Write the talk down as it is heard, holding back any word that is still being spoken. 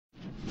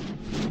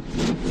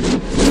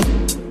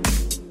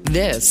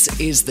This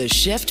is the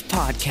Shift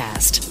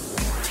Podcast.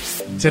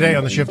 Today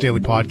on the Shift Daily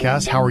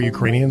Podcast, how are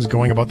Ukrainians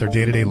going about their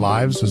day-to-day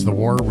lives as the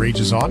war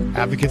rages on?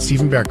 Advocate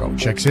Stepan Berko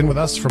checks in with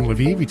us from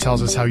Lviv. He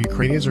tells us how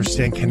Ukrainians are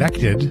staying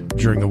connected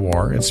during the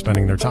war and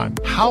spending their time.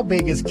 How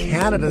big is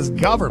Canada's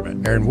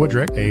government? Aaron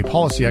Woodrick, a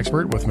policy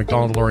expert with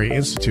Macdonald-Laurier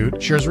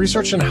Institute, shares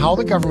research on how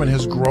the government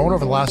has grown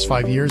over the last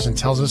 5 years and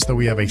tells us that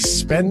we have a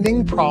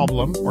spending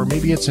problem, or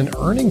maybe it's an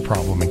earning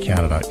problem in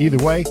Canada. Either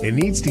way, it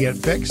needs to get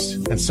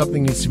fixed and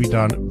something needs to be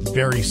done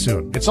very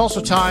soon. It's also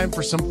time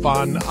for some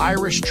fun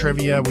Irish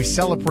trivia. We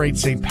celebrate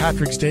St.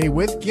 Patrick's Day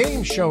with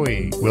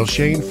Game-showey. Will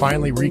Shane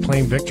finally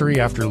reclaim victory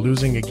after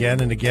losing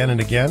again and again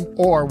and again?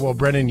 Or will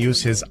Brendan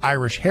use his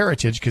Irish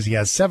heritage, because he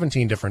has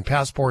 17 different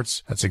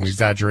passports, that's an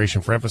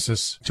exaggeration for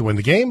emphasis, to win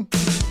the game?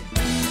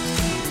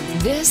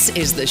 This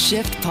is the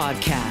Shift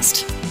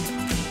Podcast.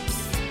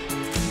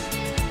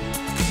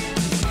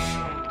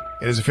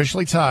 It is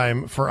officially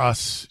time for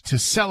us to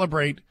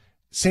celebrate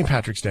St.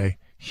 Patrick's Day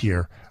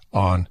here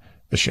on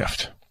The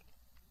Shift.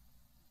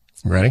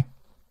 You ready?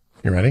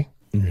 You ready?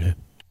 Yeah.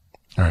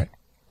 All right.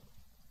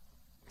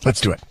 Let's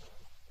do it.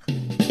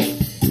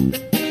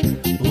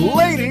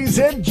 Ladies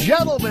and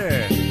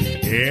gentlemen,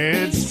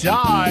 it's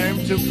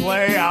time to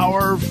play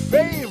our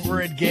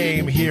favorite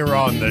game here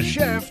on The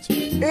Shift.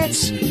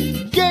 It's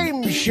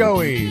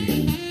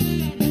Game-showey.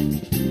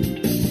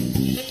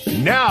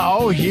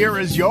 Now, here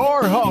is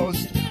your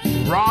host,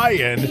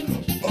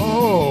 Ryan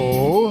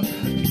O'Donnell.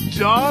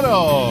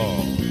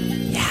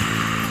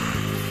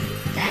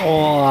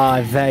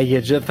 Oh, thank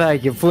you.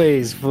 Thank you.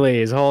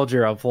 Please hold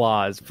your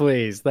applause.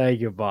 Please.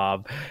 Thank you,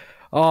 Bob.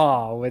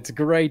 Oh, it's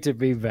great to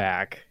be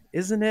back.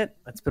 Isn't it?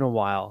 It's been a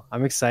while.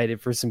 I'm excited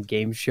for some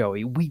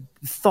Game-showey. We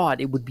thought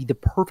it would be the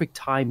perfect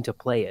time to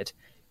play it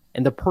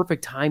and the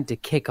perfect time to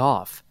kick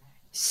off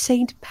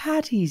St.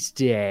 Paddy's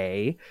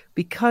Day,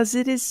 because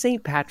it is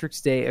St.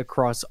 Patrick's Day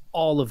across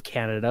all of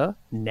Canada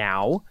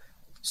now.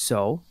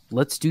 So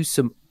let's do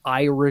some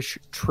Irish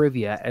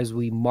trivia as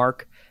we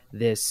mark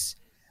this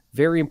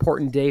very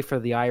important day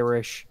for the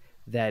Irish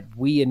that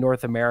we in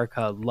North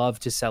America love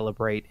to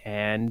celebrate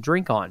and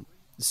drink on.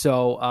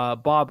 So,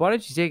 Bob, why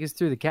don't you take us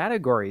through the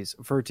categories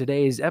for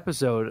today's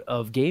episode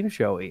of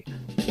Game-showey?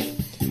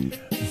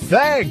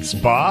 Thanks,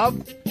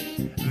 Bob.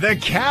 The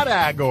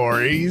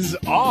categories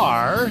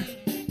are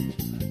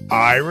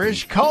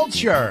Irish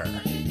culture,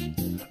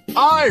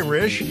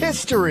 Irish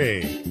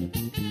history,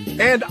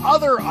 and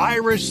other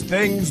Irish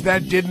things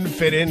that didn't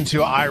fit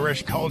into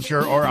Irish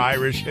culture or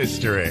Irish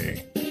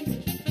history.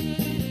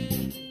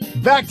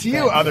 Back to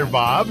you, other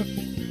Bob.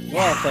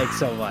 Well, thanks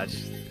so much.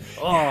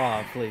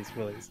 Oh, please.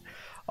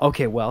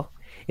 Okay, well,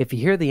 if you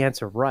hear the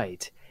answer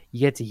right, you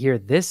get to hear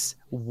this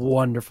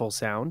wonderful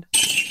sound.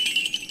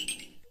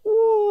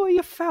 Oh,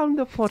 you found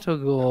a pot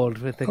of gold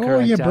with the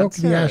correct you answer. broke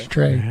the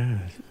ashtray.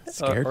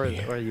 Scared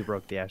me. Or you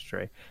broke the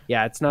ashtray.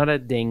 Yeah, it's not a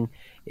ding.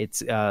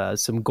 It's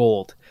some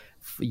gold.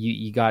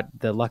 You got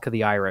the luck of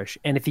the Irish.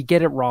 And if you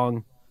get it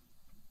wrong...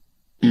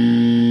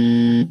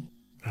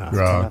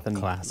 nothing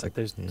classic.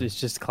 It's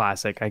just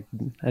classic. I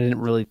didn't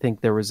really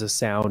think there was a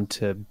sound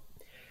to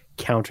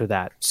counter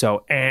that.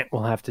 So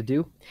we'll have to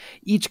do.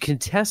 Each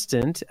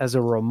contestant, as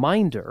a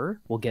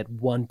reminder, will get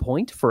 1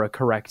 point for a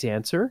correct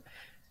answer.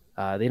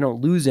 They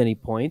don't lose any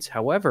points.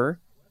 However,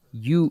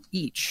 you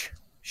each,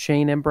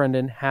 Shane and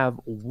Brendan,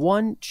 have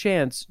one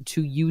chance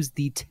to use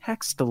the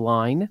text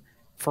line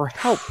for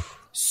help.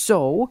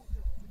 So,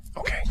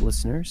 okay,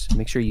 listeners,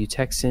 make sure you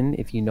text in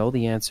if you know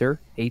the answer,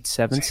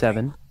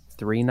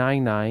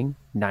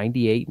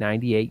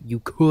 877-399-9898. You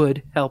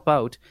could help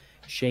out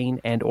Shane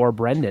and or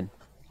Brendan.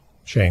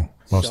 Shane,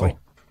 mostly. So,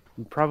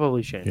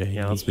 probably Shane.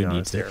 Yeah, let's be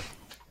honest here.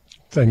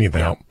 I need the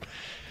help.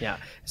 Yeah.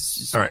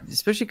 All right.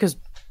 Especially because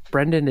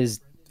Brendan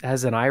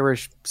has an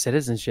Irish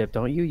citizenship,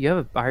 don't you? You have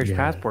an Irish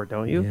passport,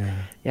 don't you?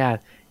 Yeah.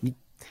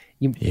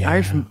 You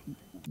Irish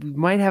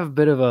might have a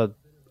bit of a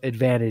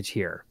advantage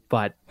here,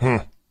 but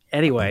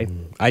anyway.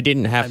 I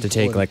didn't have to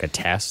take like a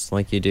test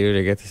like you do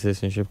to get the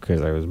citizenship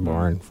because I was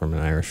born from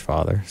an Irish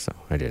father, so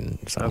I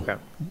didn't. So. Okay.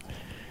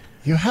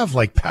 You have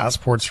like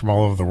passports from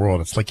all over the world.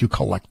 It's like you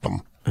collect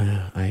them.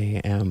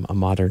 I am a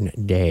modern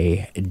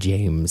day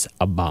James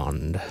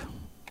Bond.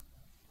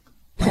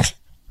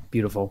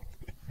 Beautiful.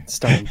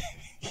 Stunning.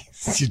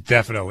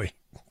 Definitely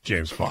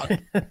James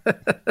Bond.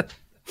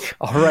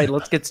 All right,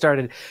 let's get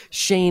started.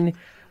 Shane,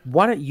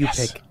 why don't you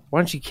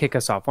kick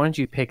us off? Why don't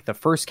you pick the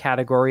first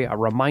category? A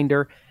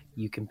reminder,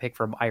 you can pick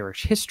from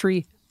Irish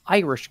history,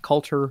 Irish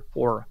culture,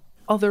 or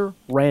other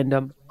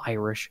random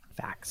Irish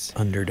facts.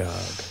 Underdog.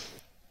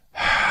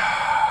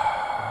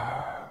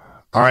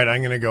 All right,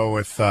 I'm going to go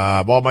with,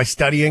 my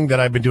studying that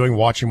I've been doing,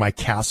 watching my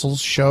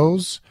Castles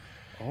shows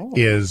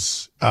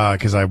is,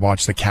 because I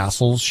watch the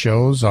Castles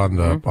shows on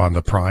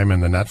the Prime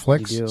and the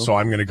Netflix. So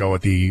I'm going to go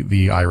with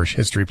the Irish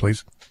history,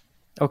 please.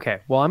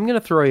 Okay, well, I'm going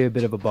to throw you a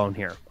bit of a bone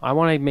here. I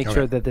want to make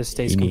sure that this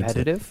stays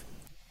competitive.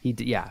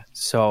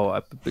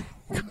 So,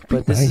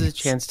 but this is a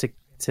chance to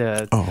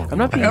I'm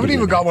not. I haven't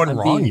even got one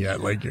wrong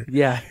yet. Like, you're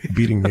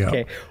beating me up.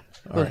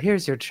 Well,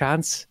 here's your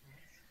chance.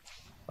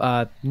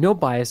 no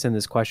bias in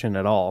this question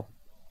at all.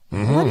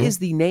 What is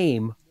the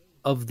name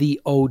of the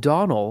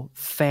O'Donnell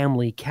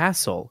family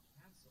castle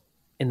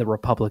in the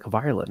Republic of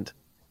Ireland?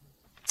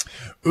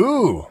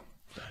 Ooh.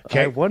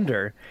 Okay. I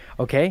wonder.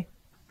 Okay.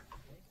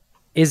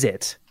 Is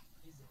it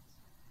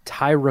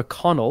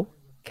Tyrconnell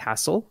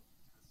Castle?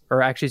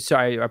 Or actually,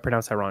 sorry, I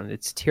pronounced that wrong.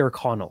 It's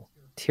Tyrconnell.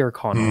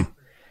 Tyrconnell.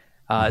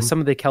 Some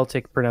of the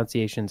Celtic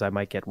pronunciations I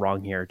might get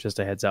wrong here, just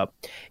a heads up.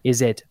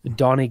 Is it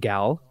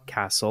Donegal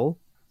Castle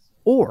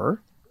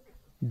or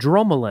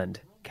Dromoland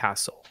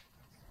Castle?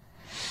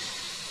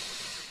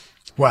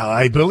 Well,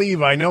 I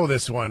believe I know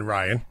this one,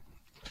 Ryan,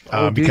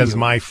 because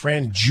my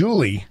friend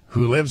Julie,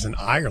 who lives in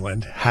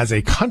Ireland, has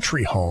a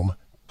country home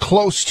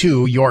close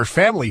to your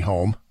family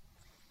home,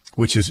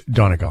 which is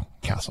Donegal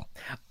Castle.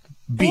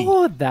 B.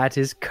 Oh, that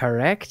is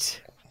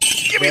correct.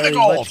 Give me the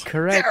gold.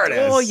 Correct. There it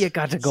is. Oh, you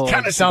got the gold.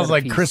 Kind of sounds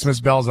like piece.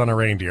 Christmas bells on a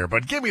reindeer,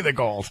 but give me the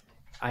gold.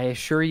 I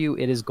assure you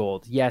it is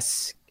gold.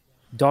 Yes,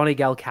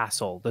 Donegal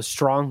Castle, the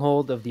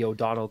stronghold of the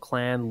O'Donnell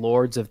clan,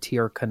 lords of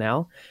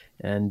Tyrconnell.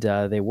 And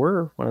they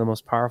were one of the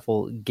most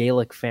powerful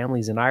Gaelic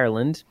families in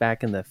Ireland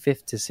back in the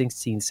 5th to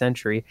 16th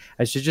century.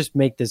 I should just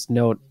make this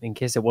note in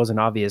case it wasn't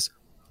obvious.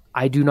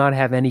 I do not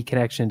have any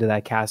connection to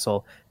that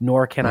castle,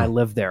 nor can I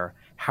live there.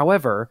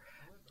 However,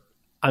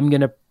 I'm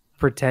going to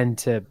pretend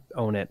to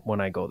own it when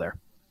I go there.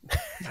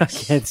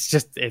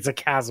 It's a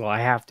castle.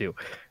 I have to.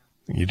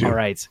 You do. All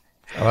right.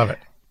 I love it.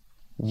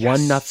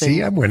 1-0.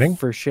 See, I'm winning.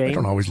 For Shane. I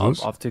don't always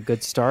lose. Off to a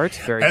good start.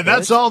 Very and good.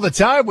 that's all the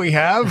time we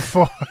have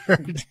for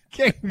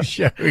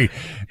Game-showey.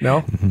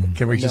 No?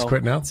 Can we just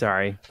quit now?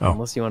 Sorry. Oh.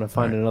 Unless you want to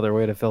find another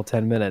way to fill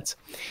 10 minutes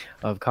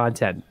of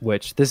content,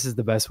 which this is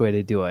the best way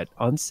to do it.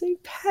 On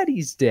St.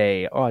 Paddy's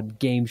Day on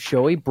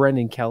Game-showey,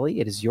 Brendan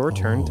Kelly, it is your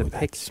turn to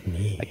pick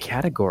a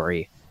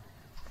category.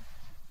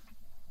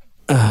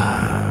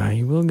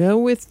 I will go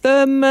with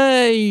so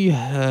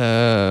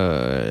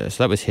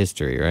that was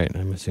history, right?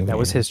 I'm assuming That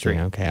was history.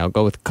 Okay, I'll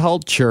go with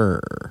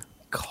culture.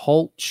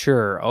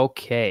 Culture.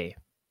 Okay.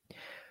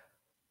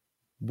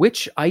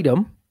 Which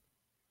item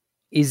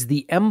is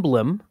the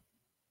emblem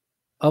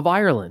of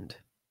Ireland?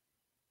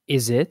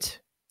 Is it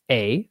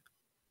A,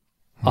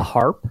 a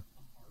harp,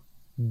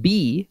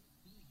 B,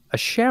 a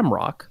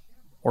shamrock,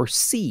 or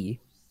C,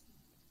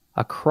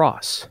 a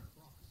cross?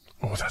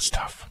 Oh, that's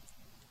tough.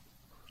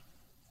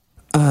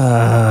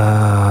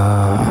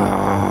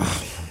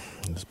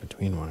 It's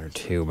between one or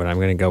two, but I'm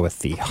going to go with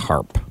the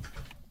harp.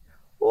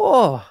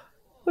 Oh,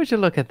 would you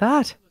look at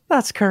that?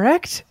 That's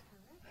correct.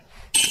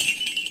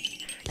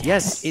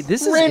 Yes,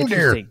 this is Reindeer.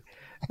 interesting.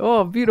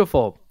 Oh,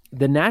 beautiful.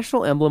 The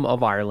national emblem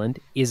of Ireland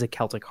is a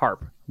Celtic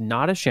harp,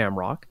 not a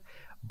shamrock.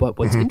 But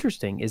what's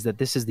interesting is that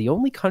this is the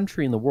only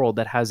country in the world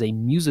that has a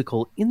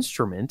musical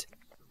instrument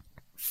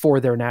for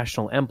their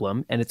national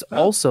emblem. And it's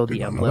also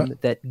the emblem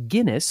that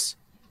Guinness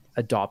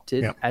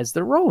adopted as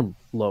their own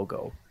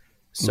logo.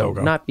 So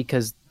not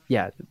because,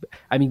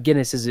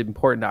 Guinness is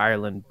important to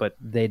Ireland, but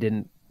they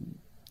didn't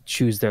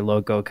choose their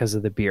logo because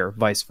of the beer,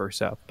 vice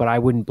versa. But I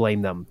wouldn't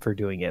blame them for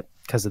doing it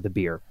because of the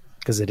beer,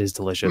 because it is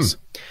delicious.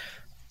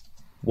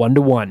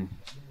 1-1.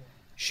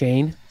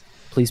 Shane,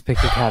 please pick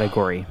the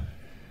category.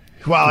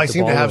 Well, I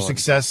seem to have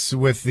success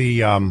with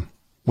the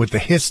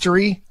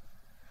history,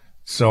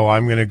 so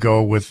I'm going to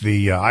go with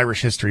the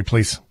Irish history,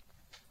 please.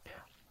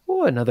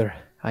 Oh, another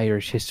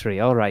Irish history.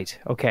 All right.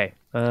 Okay.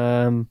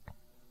 Okay,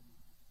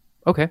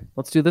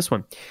 let's do this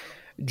one.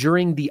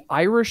 During the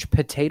Irish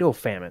potato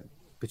famine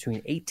between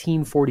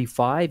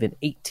 1845 and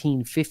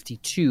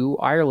 1852,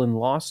 Ireland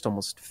lost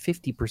almost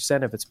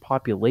 50% of its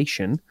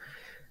population.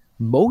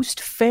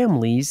 Most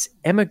families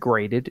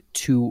emigrated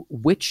to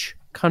which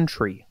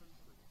country?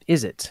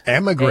 Is it?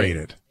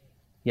 Emigrated.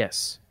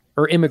 Yes.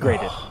 Or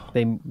immigrated.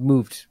 They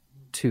moved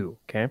to,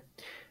 okay?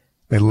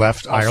 They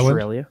left Ireland?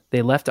 Australia.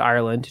 They left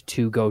Ireland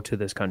to go to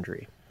this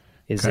country.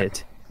 Is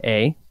it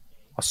A,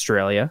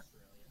 Australia,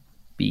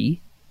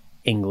 B,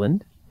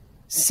 England,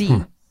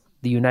 C,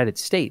 the United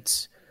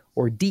States,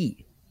 or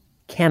D,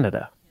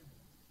 Canada?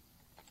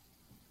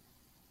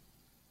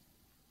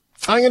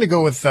 I'm going to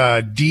go with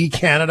D,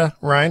 Canada,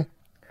 Ryan.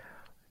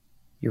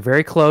 You're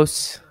very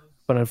close,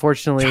 but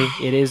unfortunately,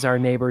 it is our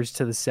neighbors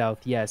to the south.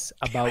 Yes,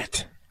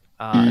 about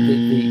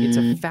it's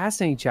a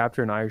fascinating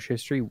chapter in Irish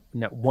history.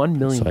 1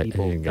 million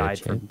people died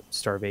from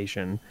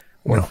starvation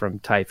or from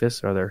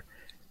typhus or other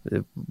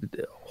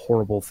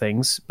horrible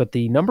things. But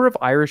the number of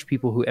Irish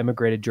people who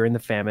emigrated during the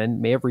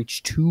famine may have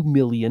reached 2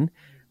 million.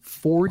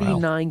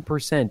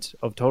 49%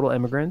 of total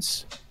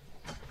immigrants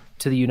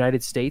to the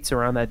United States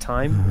around that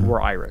time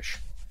were Irish.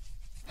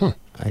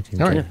 I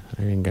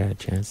didn't get a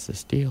chance to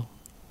steal.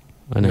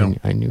 And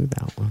I knew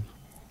that one.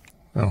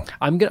 Oh.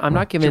 I'm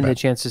not giving it a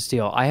chance to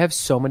steal. I have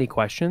so many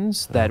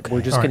questions that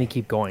we're just going to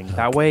keep going.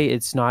 That way,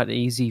 it's not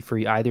easy for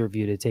either of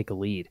you to take a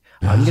lead.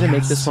 I'm going to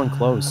make this one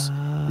close.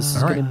 This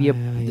is going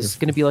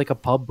to be like a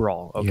pub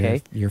brawl.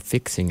 Okay, you're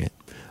fixing it.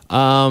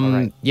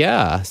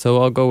 Yeah.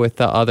 So I'll go with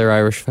the other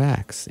Irish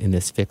facts in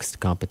this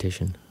fixed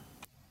competition.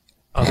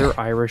 Other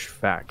Irish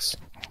facts.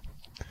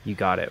 You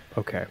got it.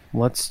 Okay.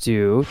 Let's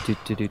Let's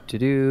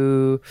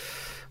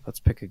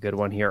pick a good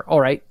one here.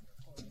 All right.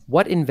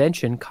 What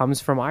invention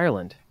comes from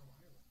Ireland?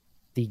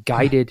 The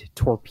guided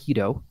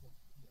torpedo,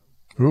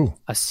 Ooh.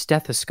 a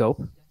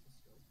stethoscope,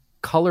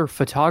 color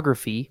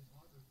photography,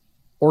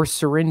 or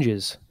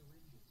syringes?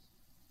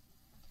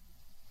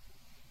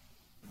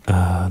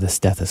 The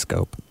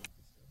stethoscope.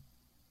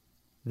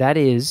 That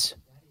is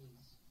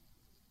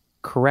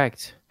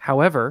correct.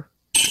 However,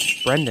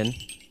 Brendan,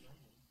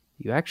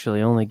 you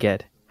actually only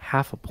get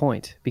half a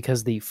point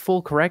because the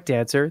full correct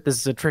answer, this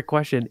is a trick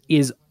question,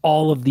 is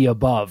all of the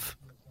above.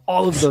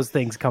 All of those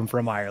things come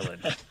from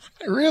Ireland.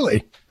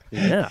 Really?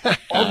 Yeah,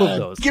 all of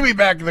those. Give me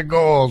back the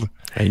gold.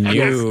 I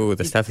knew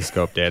the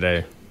stethoscope did.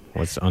 I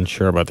was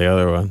unsure about the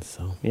other one.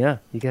 So Yeah,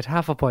 you get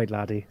half a point,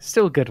 laddie.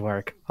 Still good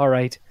work. All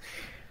right.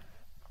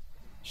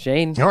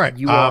 Shane, All right,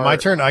 you are... my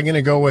turn. I'm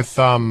gonna go with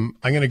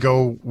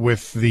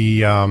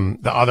the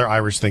other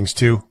Irish things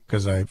too,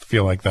 because I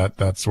feel like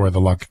that's where the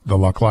luck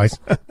lies.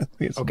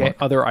 Okay,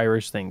 other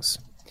Irish things.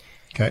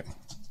 Okay.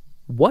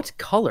 What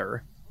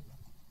color?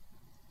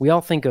 We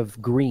all think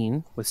of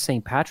green with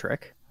St.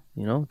 Patrick,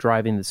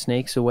 driving the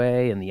snakes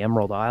away and the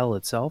Emerald Isle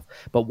itself.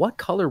 But what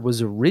color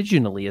was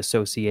originally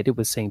associated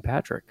with St.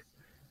 Patrick?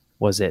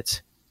 Was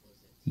it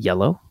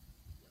yellow,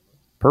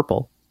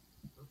 purple,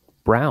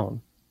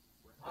 brown,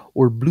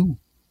 or blue?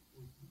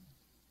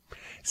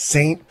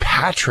 St.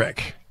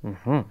 Patrick.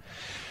 Mm-hmm.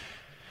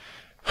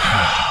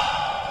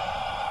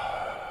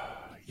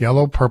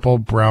 Yellow, purple,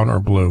 brown,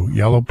 or blue.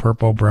 Yellow,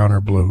 purple, brown,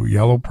 or blue.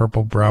 Yellow,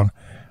 purple, brown,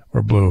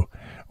 or blue.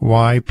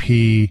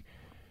 YPBB,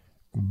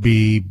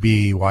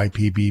 YPBB,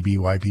 YPBB,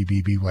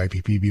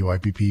 YPPB,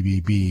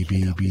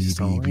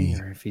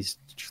 YPPB, Or if he's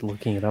just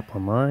looking it up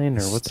online,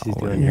 or what's he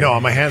doing here? No,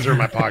 my hands are in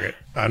my pocket.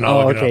 I'm not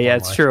looking it up okay, yeah,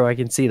 online. it's true. I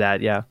can see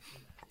that, yeah.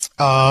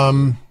 I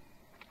don't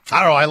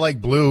know. I like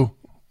blue.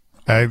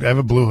 I have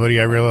a blue hoodie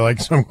I really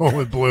like, so I'm going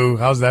with blue.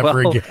 How's that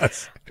for a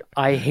guess?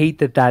 I hate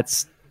that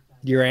that's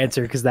your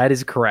answer because that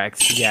is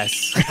correct.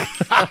 Yes.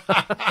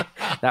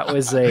 that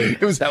was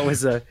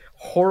a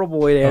horrible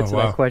way to answer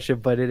that question,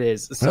 but it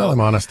is. So, well,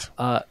 I'm honest.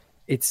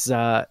 It's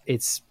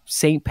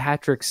St.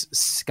 Patrick's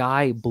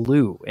sky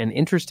blue, and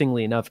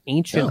interestingly enough,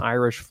 ancient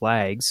Irish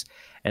flags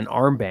and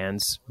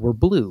armbands were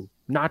blue,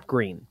 not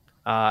green.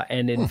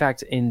 And in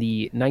fact, in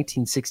the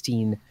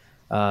 1916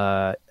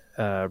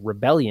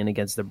 rebellion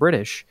against the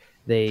British,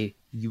 they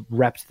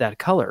repped that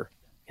color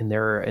in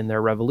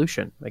their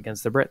revolution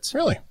against the Brits.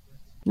 Really?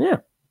 Yeah.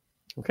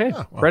 Okay.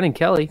 Oh, well. Brendan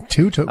Kelly.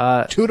 2 to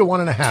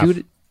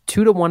 1.5.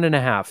 2 to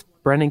 1.5.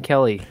 Brendan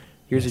Kelly.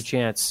 Here's a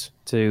chance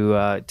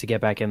to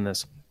get back in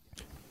this.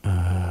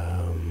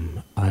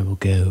 I will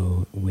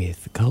go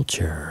with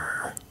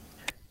culture.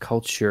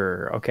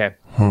 Culture. Okay.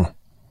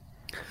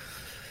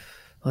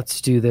 Let's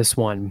do this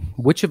one.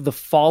 Which of the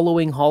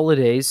following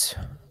holidays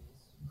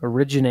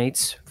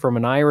originates from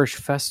an Irish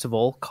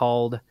festival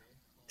called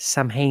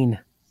Samhain?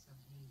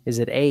 Is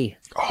it A,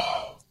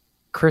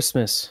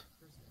 Christmas,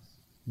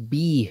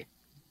 B,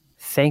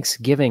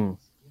 Thanksgiving,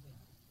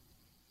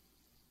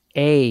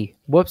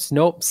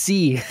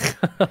 C,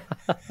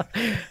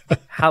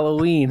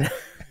 Halloween?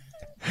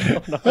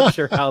 I'm not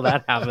sure how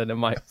that happened in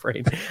my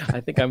brain.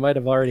 I think I might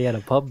have already had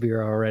a pub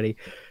beer already.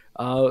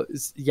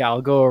 Yeah,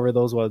 I'll go over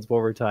those ones one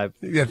more time.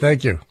 Yeah,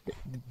 thank you.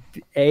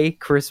 A,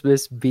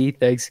 Christmas, B,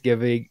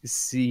 Thanksgiving,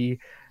 C,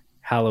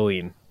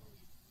 Halloween.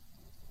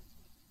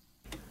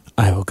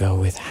 I will go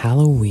with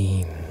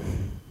Halloween.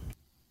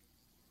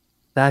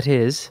 That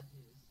is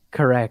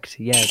correct.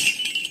 Yes.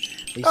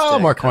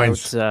 More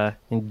coins.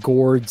 And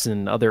gourds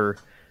and other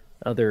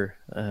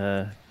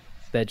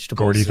vegetables.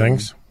 Gourdy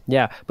things.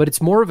 Yeah, but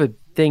it's more of a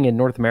thing in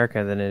North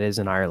America than it is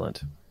in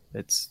Ireland.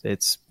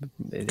 It's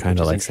kind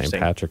of like St.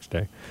 Patrick's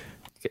Day.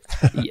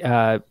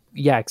 Yeah,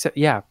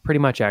 pretty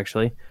much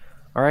actually.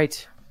 All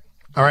right.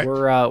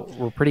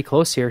 We're pretty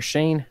close here.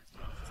 Shane,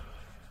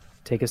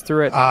 take us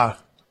through it.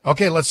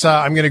 Okay, let's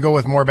I'm going to go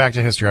with more back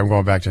to history. I'm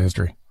going back to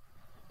history.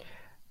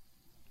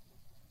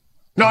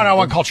 No, I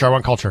want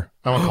culture.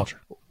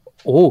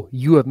 Oh,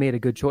 you have made a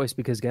good choice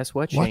because guess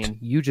what, Shane?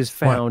 You just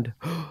found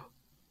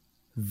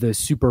the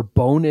super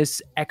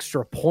bonus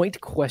extra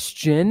point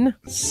question.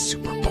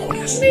 Super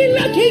bonus. Me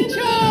lucky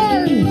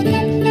charms! You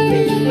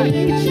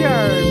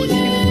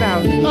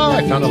found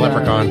I found a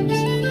leprechaun.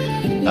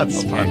 That's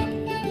okay. fun.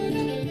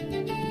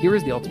 Here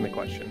is the ultimate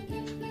question.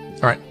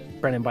 All right.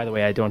 Brennan, by the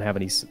way, I don't have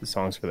any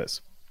songs for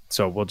this,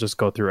 so we'll just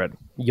go through it.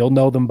 You'll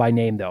know them by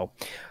name, though.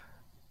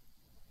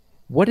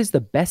 What is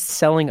the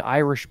best-selling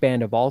Irish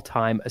band of all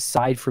time,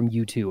 aside from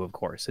U2, of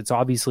course? It's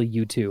obviously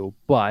U2,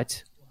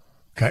 but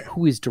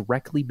who is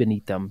directly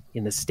beneath them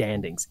in the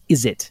standings?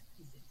 Is it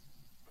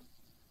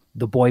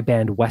the boy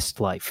band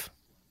Westlife,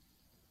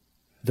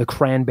 the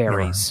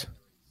Cranberries,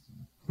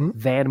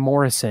 Van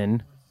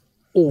Morrison,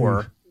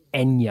 or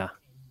Enya?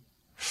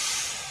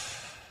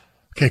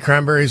 Okay,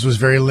 Cranberries was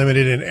very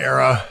limited in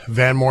era.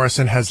 Van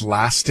Morrison has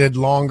lasted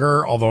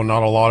longer, although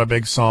not a lot of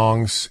big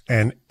songs.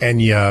 And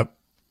Enya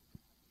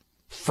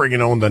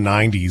friggin' owned the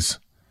 90s.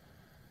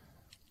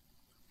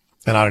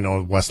 And I don't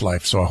know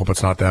Westlife, so I hope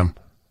it's not them.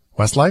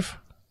 Westlife?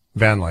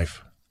 Van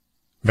Life?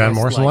 Van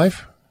Morrison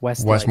Life?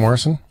 West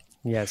Morrison?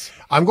 Yes.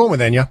 I'm going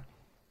with Enya.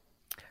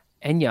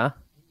 Enya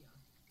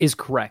is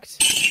correct.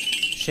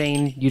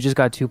 Shane, you just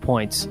got 2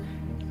 points,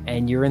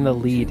 and you're in the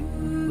lead.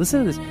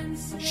 Listen to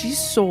this. She's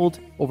sold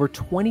over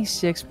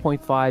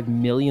 26.5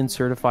 million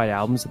certified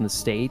albums in the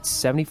States,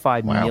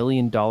 $75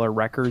 million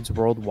records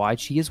worldwide.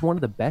 She is one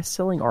of the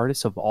best-selling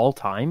artists of all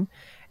time.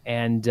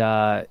 And,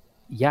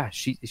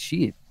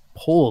 she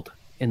pulled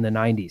in the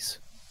 90s.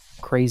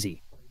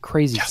 Crazy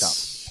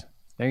stuff.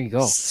 There you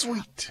go.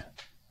 Sweet.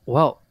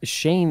 Well,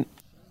 Shane,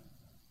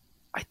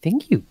 I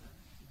think you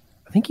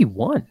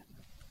won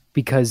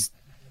because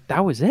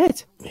that was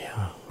it.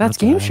 Yeah, that's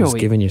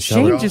Game-showey.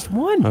 Shane just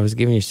won. I was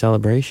giving you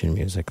celebration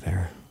music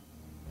there.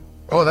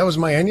 Oh, that was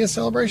my Enya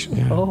celebration?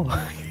 Yeah. Oh.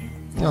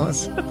 No,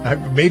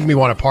 that made me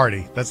want to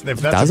party. If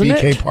that's Doesn't a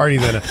BK it? party,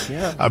 then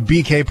a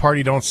BK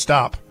party don't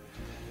stop.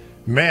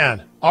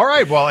 Man. All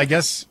right. Well, I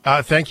guess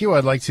thank you.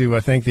 I'd like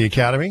to thank the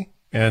Academy,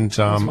 and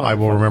I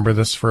will remember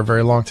this for a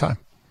very long time.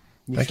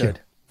 Thank you.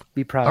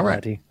 Be proud,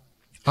 Matty.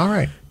 All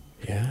right.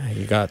 Yeah,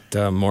 you got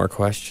more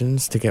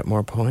questions to get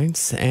more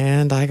points,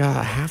 and I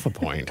got half a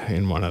point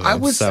in one of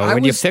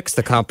them. You fix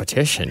the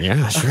competition,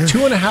 yeah, sure.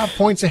 2.5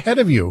 points ahead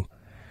of you.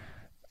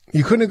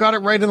 You couldn't have got it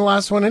right in the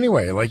last one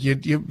anyway. Like you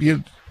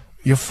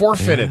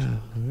forfeited. Yeah.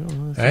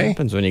 Well, that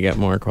happens when you get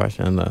more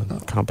questions.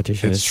 The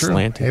competition is true.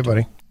 slanted. Hey,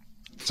 buddy.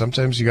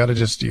 Sometimes you gotta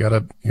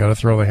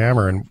throw the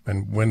hammer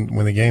and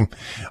win the game.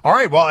 All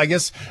right. Well, I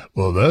guess.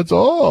 Well, that's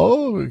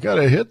all. We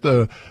gotta hit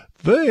the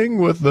thing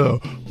with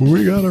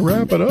we gotta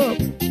wrap it up.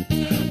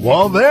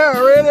 Well,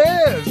 there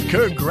it is.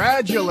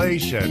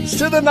 Congratulations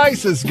to the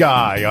nicest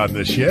guy on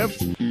the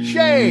shift,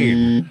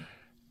 Shane.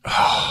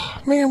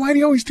 Oh, man, why do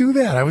you always do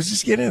that? I was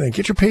just getting in.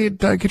 Get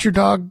your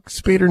dog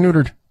spayed or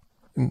neutered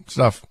and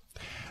stuff.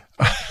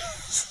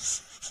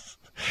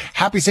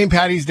 Happy St.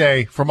 Paddy's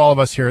Day from all of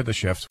us here at the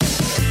shift.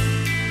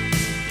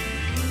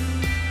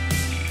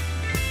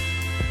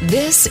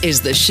 This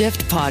is the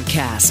Shift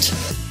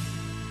Podcast.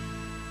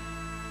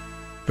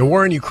 The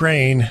war in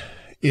Ukraine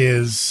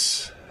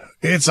it's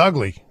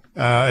ugly.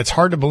 It's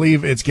hard to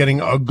believe it's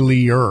getting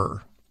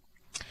uglier.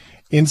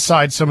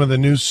 Inside some of the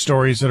news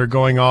stories that are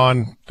going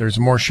on, there's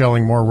more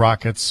shelling, more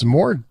rockets,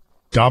 more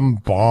dumb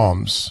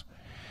bombs.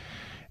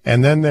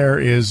 And then there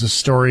is a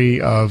story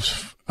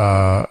of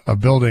a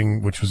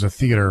building which was a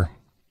theater,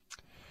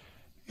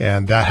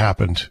 and that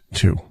happened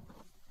too.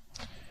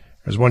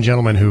 There's one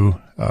gentleman who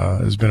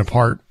has been a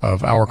part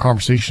of our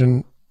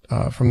conversation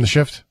from the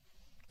shift.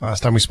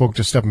 Last time we spoke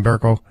to Stepan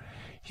Berko,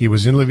 he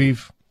was in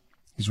Lviv.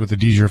 He's with the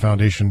Dijur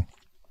Foundation.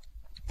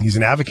 He's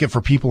an advocate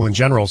for people in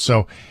general,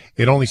 so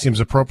it only seems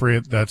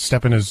appropriate that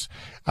Stepan is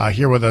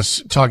here with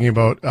us talking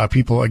about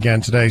people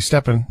again today.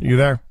 Stepan, you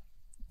there?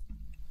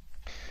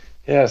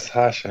 Yes,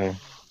 hi, Shane.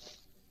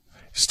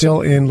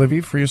 Still in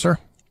Lviv for you, sir?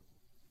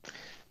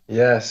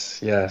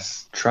 Yes.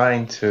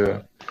 Trying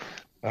to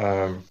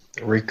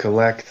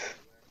recollect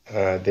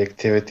the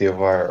activity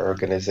of our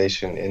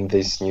organization in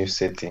this new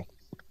city.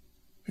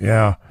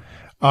 Yeah.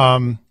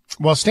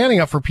 Well, standing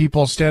up for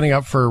people, standing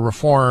up for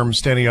reform,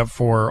 standing up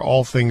for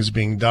all things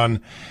being done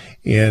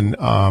in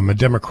a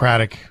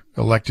democratic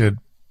elected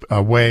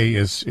way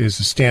is the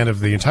stand of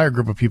the entire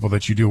group of people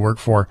that you do work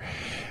for.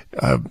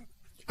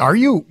 Are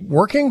you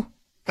working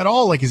at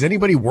all? Like, is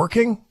anybody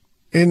working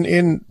in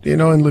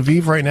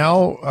Lviv right now,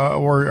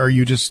 or are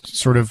you just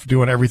sort of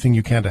doing everything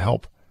you can to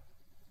help?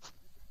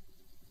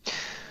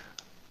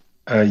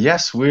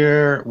 Yes,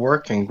 we're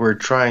working. We're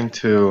trying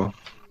to,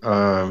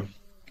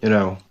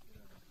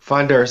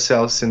 find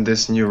ourselves in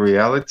this new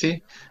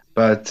reality.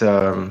 But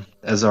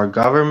as our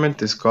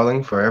government is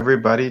calling for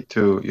everybody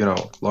to,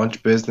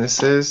 launch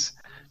businesses,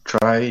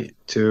 try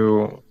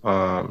to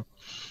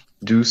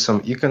do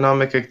some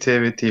economic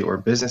activity or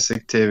business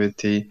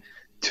activity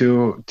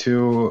to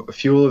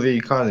fuel the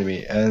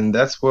economy. And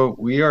that's what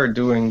we are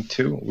doing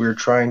too. We're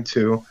trying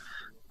to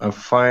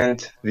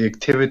find the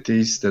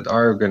activities that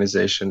our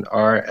organization,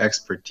 our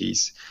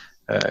expertise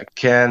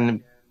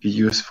can be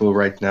useful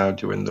right now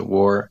during the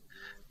war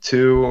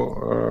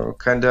to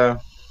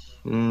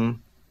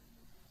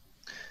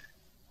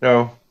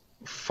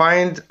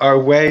find our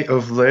way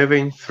of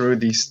living through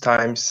these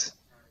times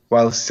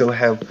while still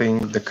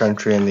helping the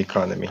country and the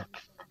economy.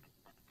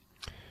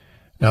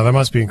 Now, that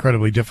must be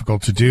incredibly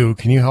difficult to do.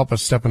 Can you help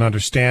us, Stepan,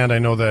 understand? I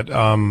know that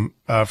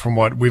from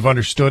what we've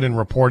understood in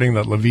reporting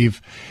that Lviv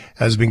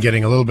has been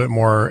getting a little bit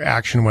more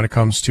action when it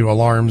comes to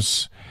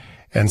alarms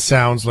and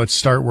sounds. Let's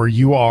start where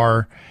you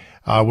are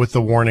with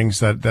the warnings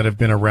that have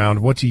been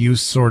around. What do you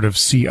sort of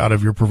see out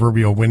of your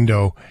proverbial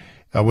window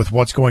with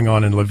what's going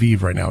on in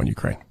Lviv right now in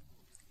Ukraine?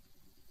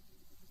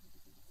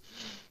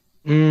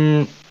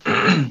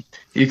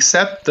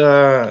 Except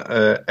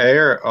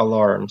air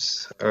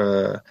alarms,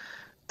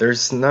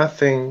 there's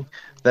nothing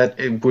that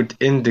it would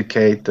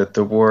indicate that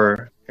the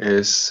war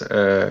is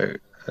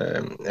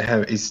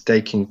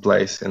taking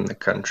place in the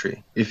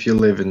country. If you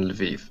live in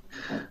Lviv,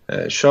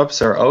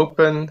 shops are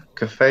open,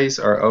 cafes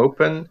are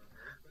open.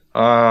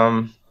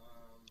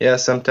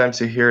 Sometimes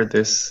you hear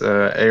this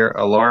air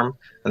alarm,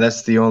 and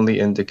that's the only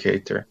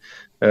indicator.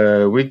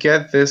 We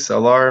get this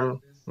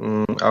alarm,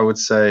 I would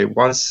say,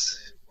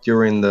 once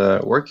during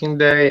the working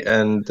day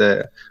and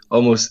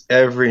almost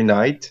every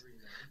night,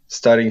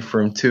 starting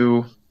from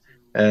 2,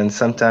 and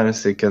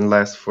sometimes it can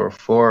last for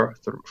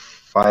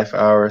 5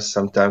 hours,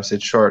 sometimes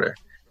it's shorter.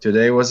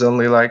 Today was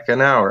only like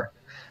an hour.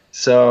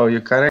 So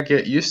you kind of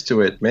get used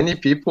to it. Many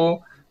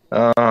people,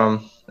 and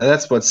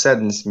that's what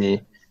saddens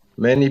me,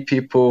 many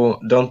people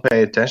don't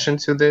pay attention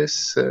to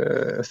this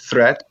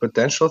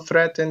potential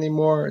threat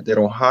anymore. They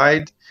don't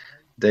hide.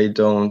 They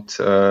don't,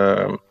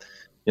 go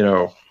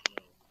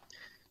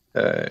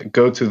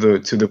to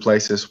the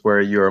places where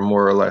you are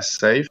more or less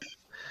safe.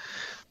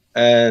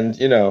 And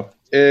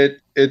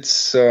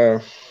it's.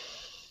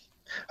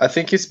 I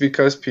think it's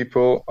because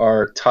people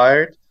are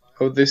tired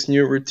of this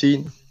new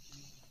routine.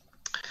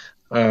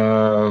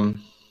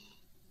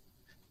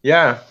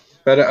 Yeah,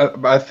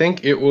 but I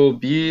think it will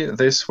be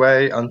this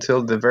way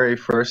until the very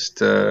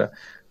first,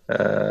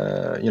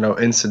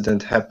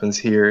 incident happens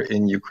here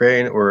in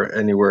Ukraine or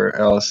anywhere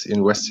else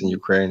in Western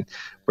Ukraine,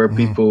 where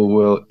people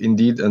will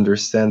indeed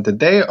understand that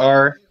they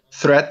are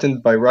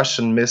threatened by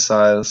Russian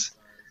missiles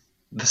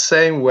the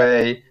same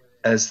way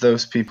as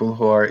those people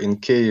who are in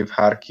Kyiv,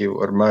 Kharkiv,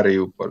 or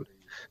Mariupol.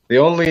 The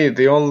only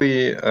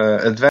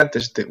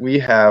advantage that we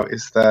have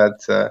is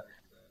that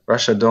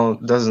Russia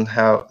doesn't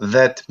have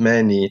that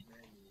many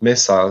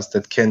missiles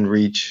that can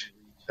reach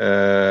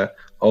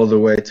all the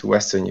way to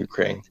Western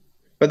Ukraine,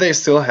 but they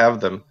still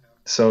have them.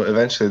 So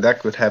eventually, that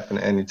could happen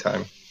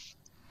anytime.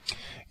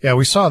 Yeah,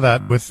 we saw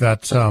that with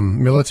that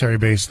military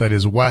base that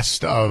is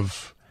west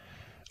of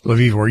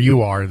Lviv, where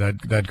you are,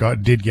 that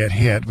did get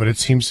hit, but it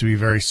seems to be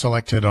very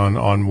selected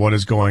on what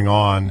is going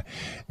on.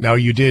 Now,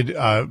 you did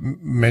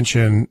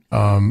mention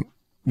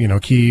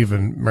Kyiv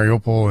and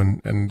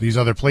Mariupol and these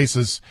other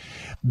places.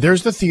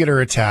 There's the theater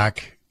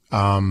attack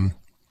in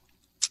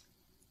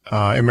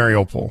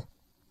Mariupol.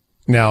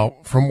 Now,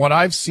 from what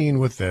I've seen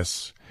with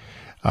this,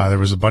 there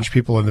was a bunch of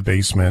people in the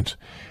basement.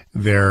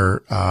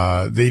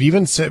 They'd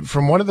even said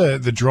from one of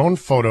the drone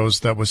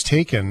photos that was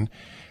taken,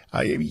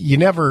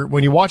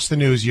 when you watch the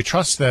news, you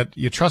trust that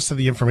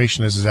the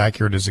information is as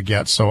accurate as it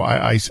gets. So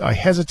I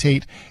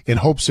hesitate in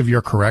hopes of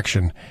your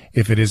correction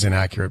if it is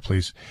inaccurate,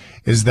 please.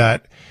 Is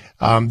that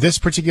this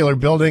particular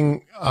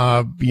building,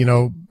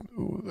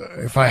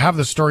 if I have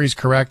the stories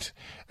correct,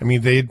 I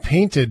mean, they had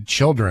painted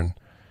children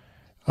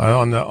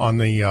on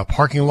the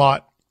parking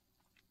lot.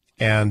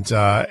 And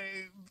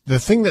the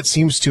thing that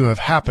seems to have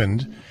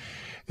happened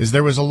is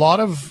there was a lot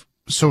of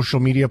social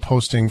media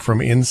posting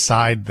from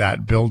inside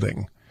that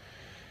building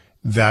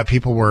that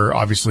people were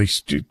obviously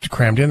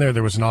crammed in there.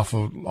 There was an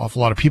awful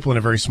lot of people in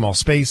a very small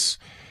space.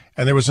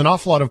 And there was an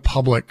awful lot of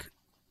public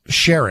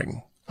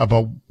sharing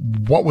about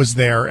what was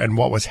there and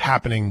what was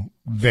happening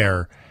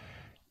there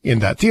in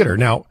that theater.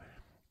 Now,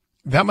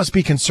 that must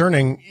be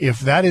concerning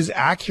if that is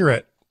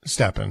accurate,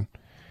 Stepan,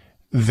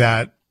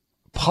 that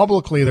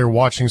publicly they're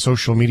watching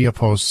social media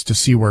posts to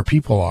see where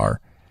people are,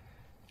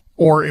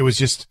 or it was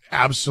just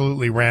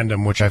absolutely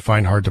random, which I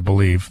find hard to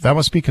believe. That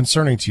must be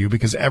concerning to you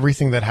because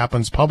everything that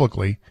happens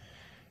publicly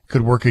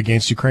could work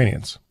against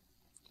Ukrainians.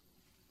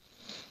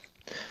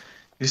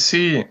 You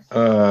see,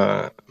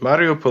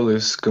 Mariupol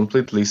is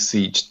completely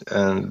sieged,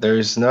 and there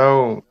is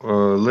no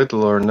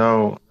little or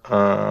no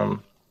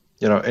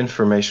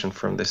information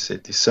from the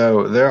city.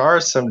 So there are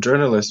some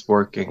journalists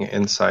working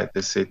inside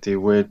the city,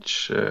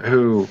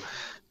 who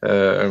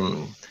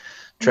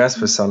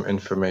transfer some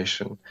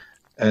information,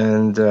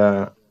 and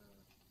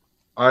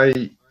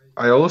I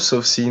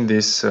also seen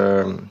this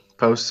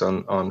posts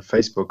on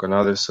Facebook and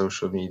other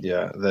social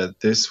media that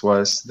this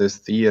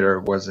theater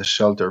was a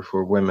shelter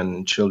for women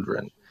and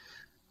children.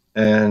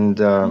 And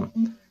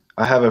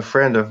I have a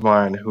friend of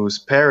mine whose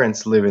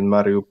parents live in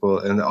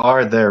Mariupol and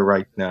are there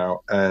right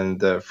now.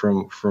 And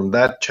from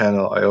that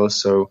channel, I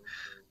also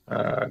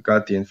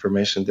got the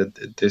information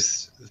that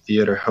this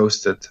theater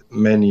hosted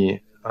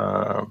many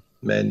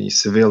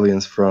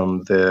civilians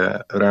from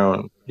the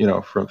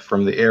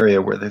from the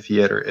area where the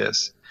theater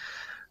is.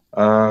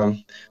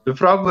 The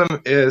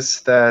problem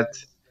is that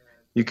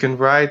you can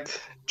write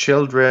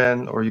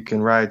children or you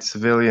can write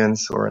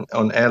civilians or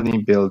on any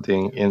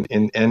building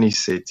in any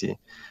city.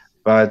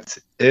 But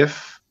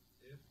if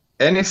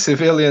any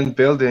civilian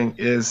building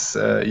is,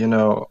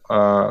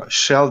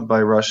 shelled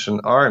by Russian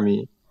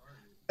army,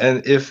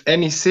 and if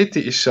any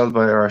city is shelled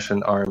by a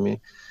Russian army,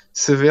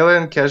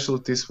 civilian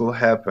casualties will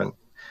happen.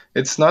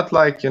 It's not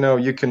like,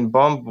 you can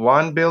bomb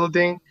one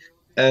building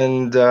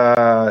and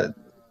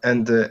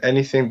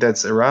anything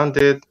that's around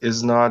it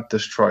is not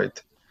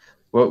destroyed.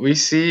 What we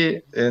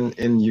see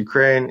in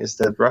Ukraine is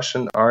that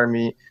Russian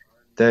army,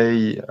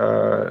 they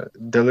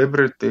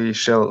deliberately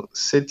shell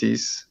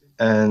cities,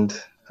 and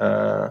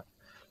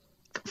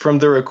from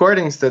the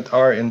recordings that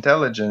our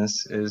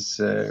intelligence is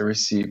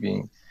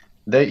receiving,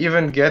 they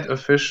even get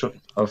official,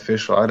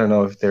 I don't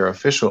know if they're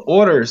official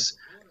orders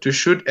to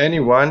shoot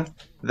anyone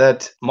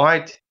that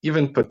might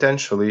even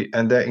potentially,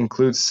 and that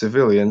includes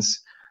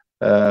civilians,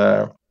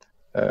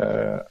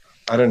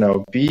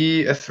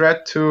 be a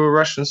threat to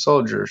Russian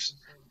soldiers.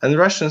 And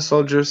Russian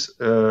soldiers,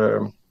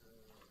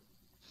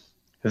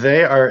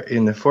 they are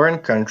in a foreign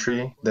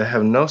country. They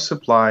have no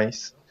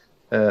supplies,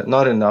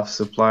 not enough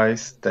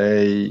supplies.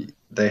 They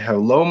have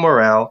low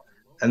morale,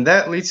 and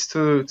that leads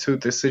to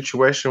the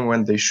situation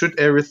when they shoot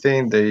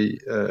everything, they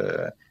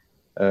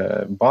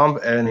bomb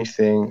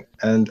anything,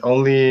 and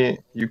only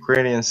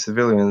Ukrainian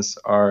civilians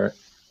are,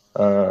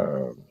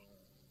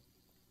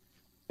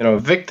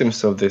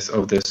 victims of this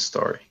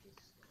story.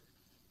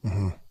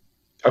 Mm-hmm.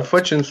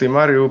 Unfortunately,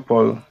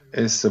 Mariupol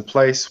is a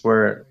place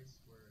where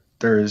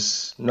there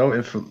is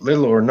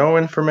little or no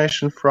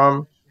information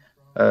from.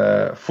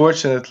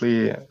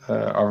 Fortunately,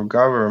 our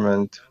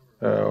government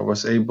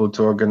was able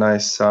to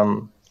organize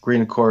some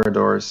green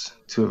corridors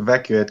to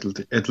evacuate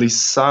at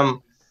least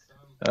some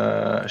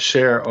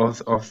share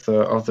of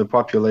the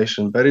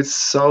population, but it's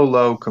so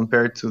low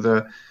compared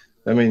to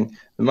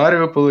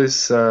Mariupol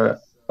is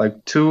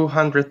like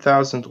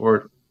 200,000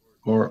 or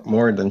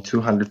more than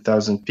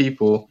 200,000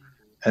 people,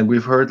 and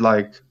we've heard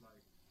like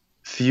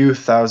few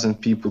thousand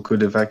people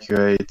could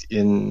evacuate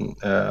in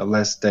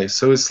less days.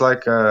 So it's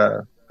like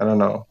a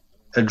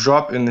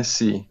drop in the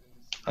sea,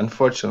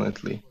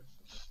 unfortunately.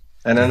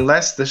 And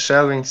unless the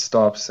shelling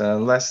stops, and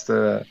unless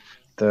the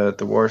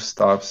war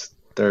stops,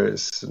 there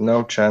is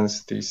no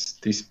chance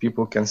these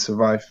people can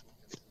survive.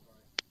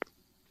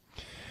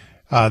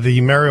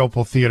 The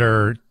Mariupol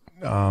theater,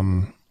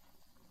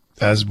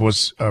 as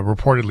was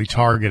reportedly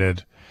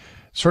targeted,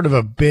 sort of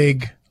a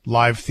big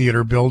live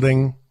theater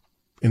building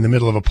in the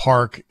middle of a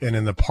park, and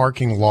in the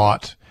parking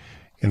lot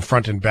in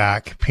front and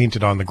back,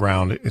 painted on the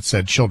ground, it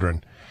said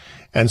children.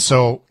 And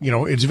so,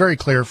 it's very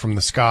clear from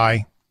the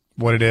sky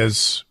what it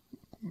is.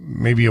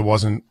 Maybe it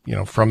wasn't,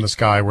 from the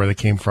sky where they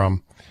came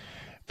from,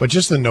 but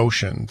just the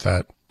notion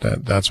that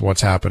that's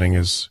what's happening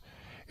is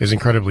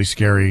incredibly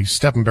scary.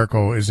 Stepan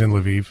Berko is in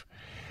Lviv.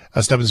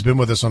 Stepan's been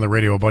with us on the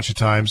radio a bunch of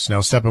times.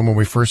 Now, Stepan, when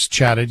we first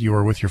chatted, you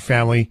were with your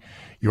family.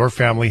 Your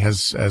family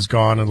has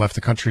gone and left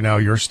the country now.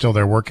 You're still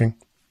there working.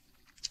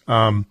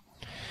 Yes.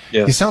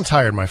 You sound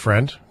tired, my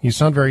friend. You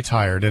sound very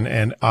tired,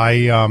 and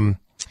I'm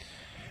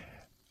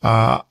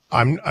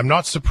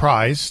not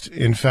surprised.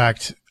 In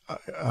fact,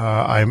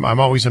 I'm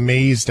always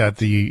amazed at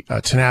the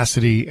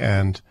tenacity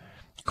and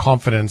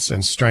confidence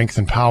and strength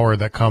and power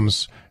that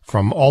comes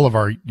from all of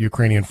our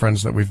Ukrainian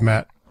friends that we've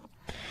met.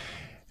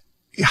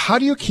 How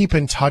do you keep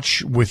in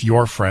touch with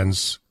your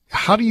friends?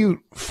 How do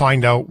you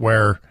find out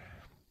where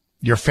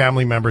your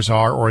family members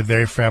are or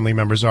their family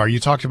members are? You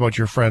talked about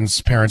your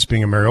friends' parents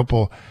being in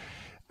Mariupol.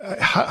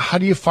 How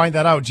do you find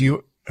that out?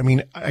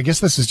 I guess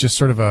this is just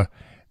sort of a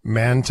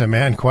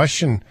man-to-man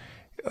question.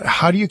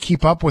 How do you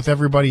keep up with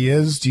everybody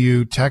is? Do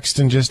you text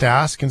and just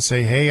ask and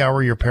say, hey, how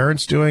are your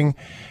parents doing?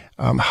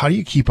 How do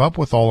you keep up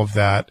with all of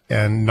that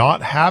and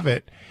not have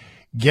it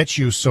get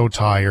you so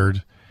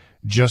tired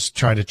just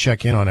trying to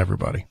check in on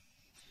everybody?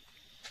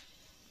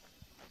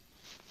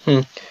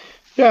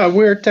 Yeah,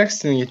 we're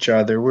texting each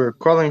other. We're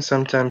calling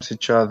sometimes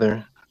each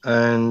other.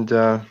 And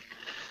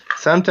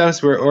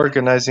sometimes we're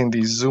organizing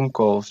these Zoom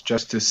calls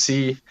just to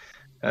see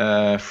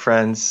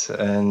friends.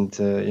 And,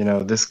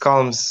 this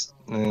calms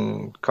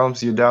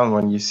you down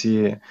when you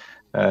see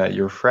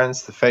your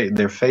friends,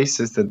 their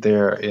faces, that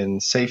they're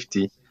in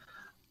safety.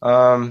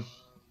 Of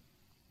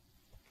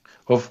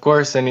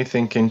course,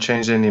 anything can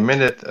change any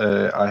minute.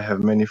 I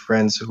have many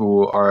friends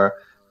who are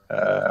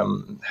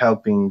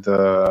helping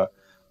the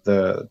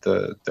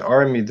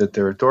army, the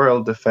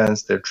territorial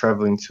defense. They're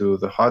traveling to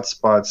the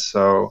hotspots.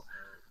 So,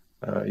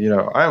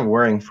 I'm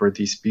worrying for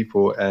these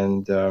people.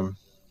 And,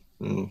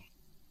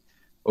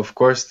 of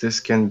course, this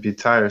can be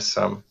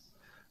tiresome.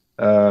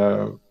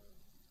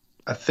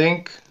 I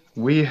think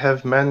we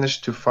have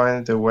managed to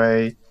find a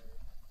way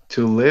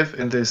to live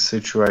in this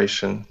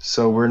situation.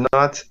 So we're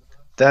not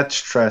that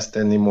stressed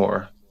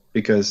anymore,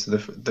 because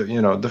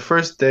the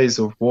first days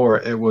of war,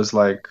 it was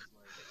like,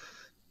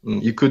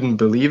 you couldn't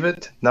believe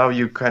it. Now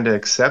you kind of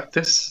accept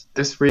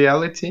this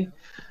reality.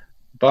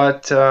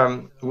 But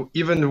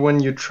even when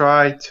you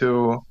try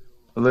to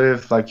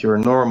live like your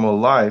normal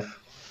life,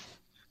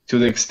 to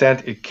the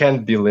extent it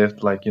can be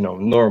lived like,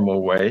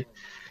 normal way,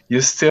 you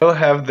still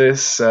have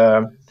this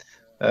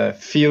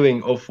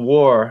feeling of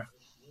war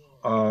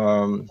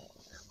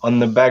on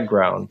the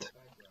background.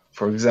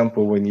 For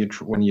example, when you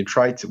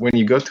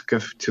go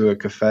to a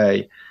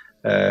cafe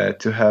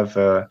to have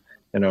a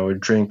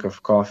drink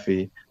of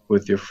coffee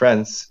with your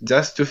friends,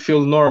 just to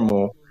feel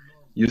normal,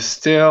 you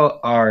still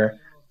are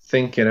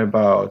thinking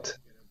about,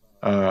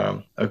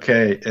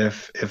 okay,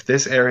 if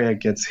this area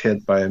gets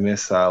hit by a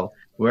missile,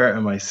 where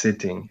am I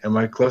sitting? Am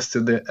I close to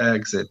the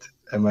exit?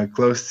 Am I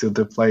close to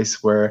the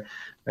place where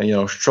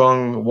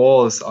strong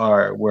walls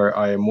are, where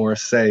I am more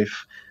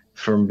safe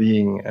from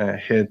being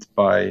hit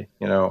by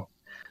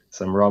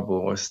some rubble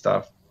or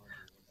stuff?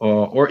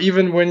 Or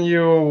even when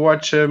you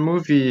watch a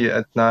movie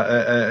at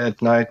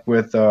night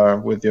with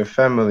your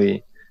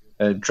family,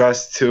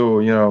 just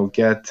to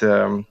get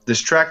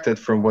distracted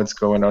from what's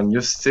going on,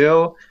 you're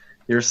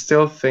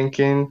still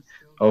thinking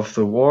of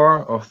the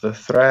war, of the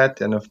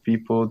threat, and of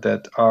people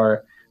that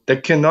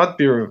cannot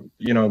be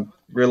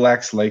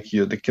relax like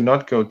you, that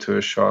cannot go to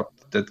a shop,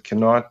 that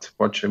cannot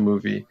watch a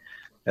movie,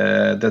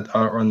 that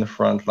are on the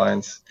front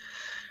lines.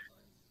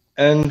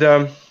 And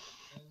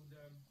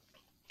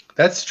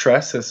that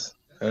stresses,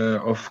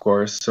 of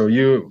course. So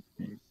you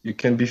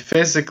can be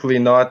physically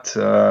not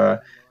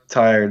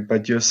tired,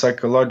 but you're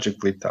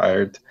psychologically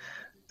tired.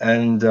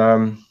 And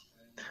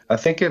I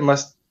think it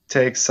must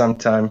take some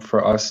time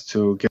for us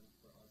to get.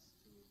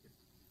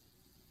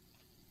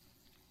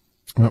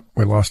 Oh,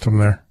 we lost him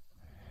there.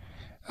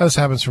 This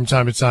happens from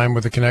time to time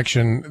with the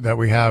connection that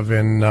we have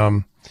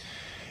in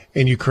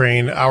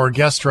Ukraine. Our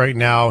guest right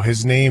now,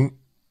 his name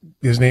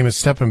is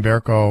Stepan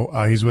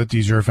Berko. He's with the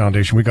Azure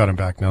Foundation. We got him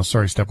back now.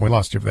 Sorry, Stepan, we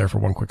lost you there for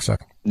one quick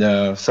second.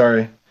 No,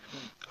 sorry.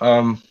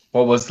 What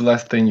was the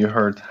last thing you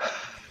heard?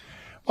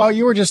 Well,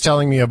 you were just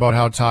telling me about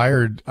how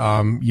tired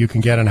you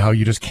can get and how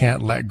you just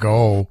can't let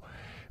go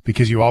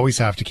because you always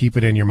have to keep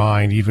it in your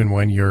mind, even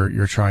when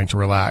you're trying to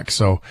relax.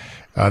 So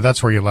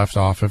that's where you left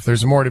off. If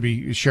there's more to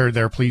be shared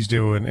there, please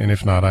do. And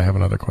if not, I have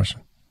another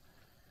question.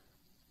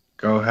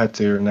 Go ahead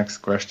to your next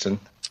question.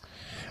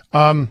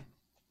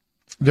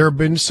 There have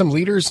been some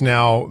leaders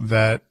now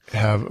that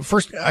have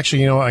first,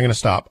 actually, I'm going to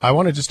stop. I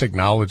want to just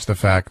acknowledge the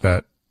fact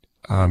that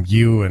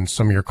you and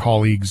some of your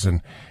colleagues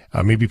and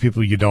maybe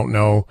people you don't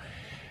know,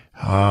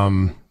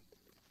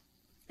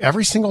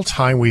 every single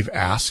time we've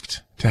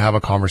asked to have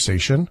a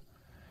conversation,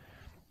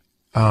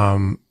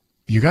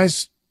 you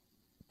guys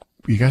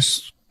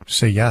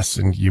say yes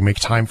and you make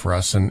time for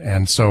us.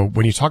 And so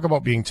when you talk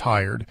about being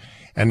tired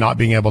and not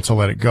being able to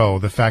let it go,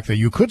 the fact that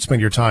you could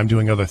spend your time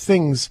doing other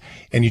things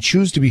and you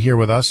choose to be here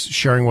with us,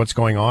 sharing what's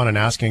going on and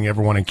asking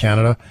everyone in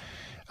Canada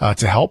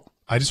to help,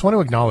 I just want to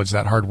acknowledge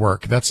that hard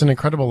work. That's an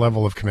incredible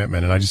level of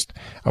commitment. And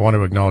I want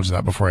to acknowledge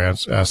that before I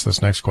ask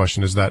this next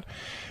question, is that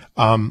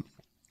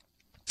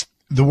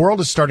the world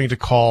is starting to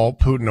call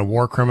Putin a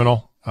war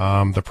criminal.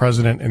 The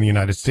president in the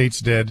United States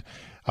did.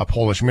 A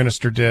Polish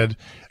minister did.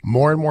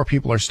 More and more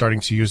people are starting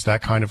to use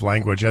that kind of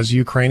language. As a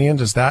Ukrainian,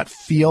 does that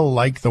feel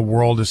like the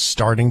world is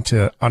starting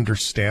to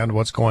understand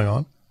what's going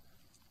on?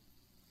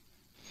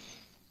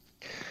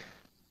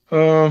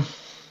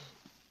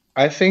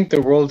 I think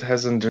the world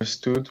has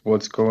understood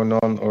what's going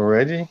on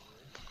already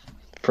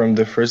from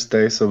the first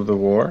days of the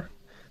war.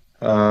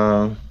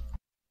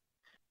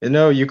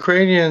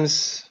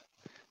 Ukrainians,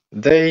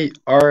 they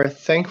are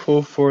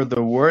thankful for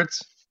the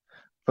words,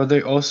 but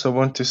they also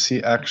want to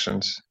see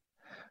actions.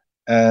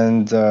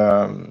 And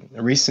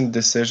recent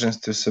decisions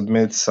to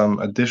submit some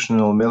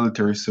additional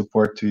military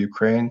support to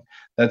Ukraine,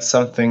 that's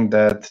something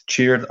that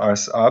cheered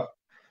us up,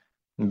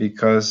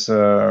 because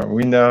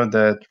we know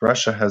that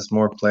Russia has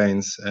more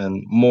planes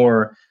and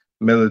more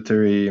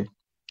military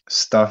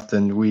stuff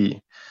than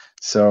we.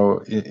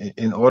 So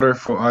in order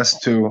for us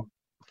to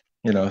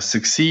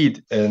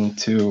succeed and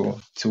to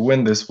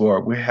win this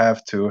war, we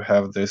have to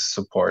have this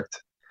support.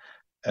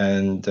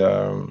 And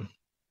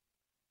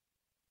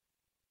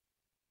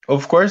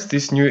of course,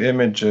 these new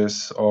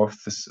images of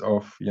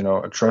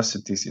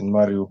atrocities in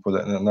Mariupol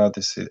and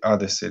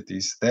other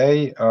cities,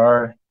 they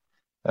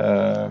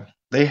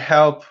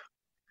help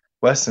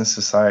Western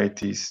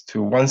societies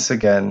to once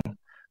again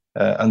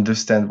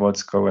understand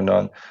what's going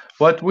on.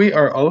 But we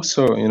are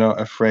also,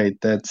 afraid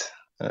that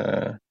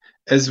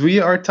as we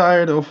are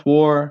tired of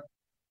war,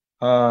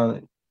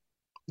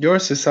 your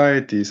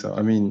society,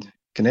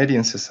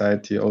 Canadian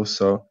society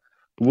also,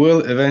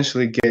 will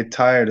eventually get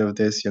tired of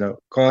this,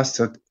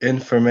 constant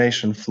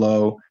information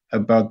flow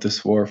about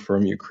this war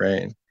from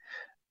Ukraine.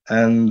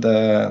 And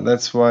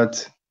that's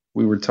what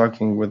we were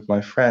talking with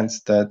my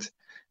friends, that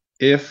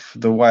if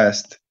the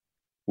West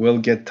will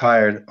get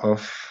tired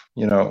of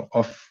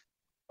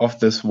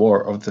this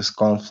war, of this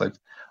conflict,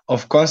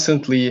 of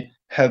constantly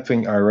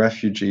helping our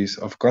refugees,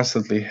 of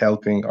constantly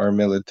helping our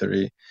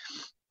military,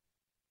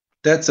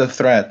 that's a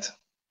threat.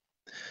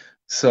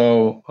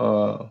 So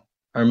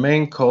our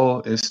main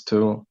goal is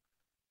to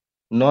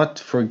not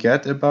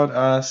forget about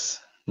us,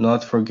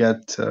 not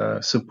forget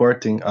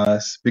supporting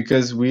us,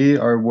 because we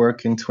are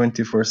working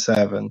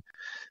 24/7.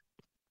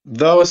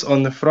 Those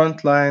on the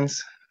front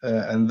lines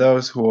and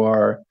those who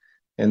are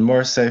in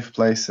more safe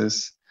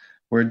places,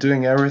 we're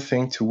doing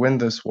everything to win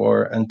this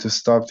war and to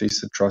stop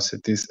these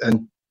atrocities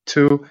and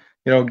to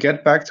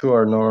get back to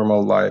our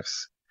normal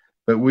lives.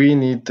 But we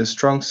need the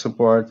strong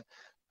support,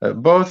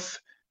 both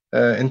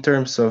in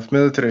terms of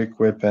military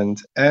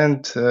equipment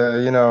and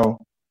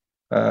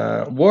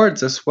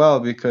words as well,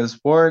 because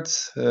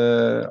words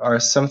are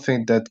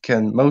something that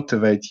can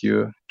motivate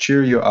you,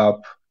 cheer you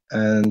up,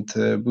 and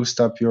boost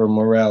up your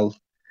morale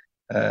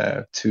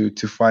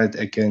to fight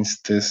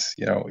against this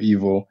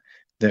evil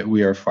that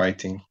we are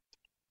fighting.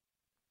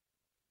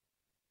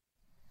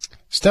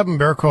 Stepan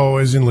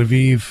Berko is in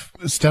Lviv.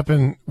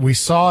 Stepan, we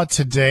saw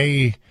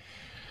today,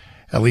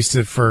 at least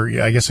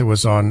I guess it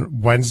was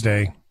on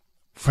Wednesday,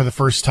 for the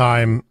first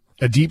time,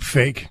 a deep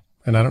fake,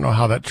 and I don't know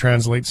how that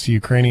translates to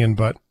Ukrainian,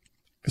 but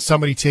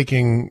somebody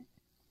taking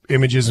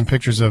images and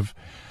pictures of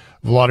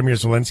Volodymyr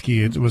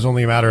Zelensky. It was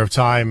only a matter of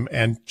time,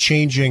 and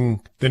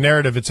changing the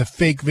narrative. It's a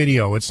fake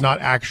video. It's not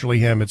actually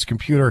him. It's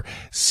computer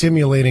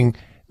simulating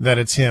that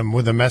it's him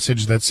with a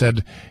message that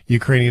said,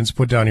 Ukrainians,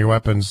 put down your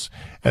weapons,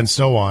 and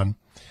so on.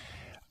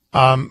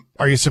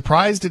 Are you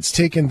surprised it's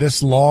taken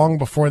this long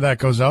before that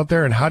goes out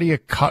there? And how do you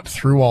cut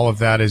through all of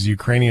that as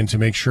Ukrainian to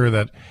make sure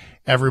that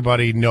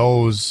everybody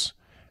knows?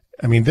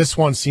 I mean, this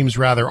one seems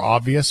rather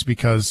obvious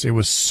because it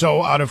was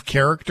so out of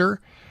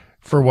character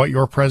for what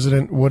your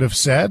president would have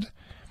said.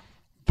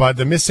 But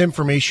the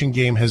misinformation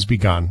game has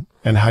begun.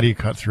 And how do you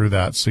cut through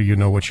that so you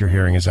know what you're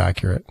hearing is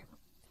accurate?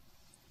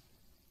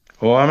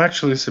 Well, I'm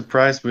actually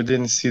surprised we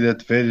didn't see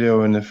that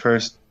video in the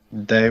first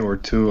day or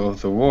two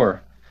of the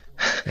war.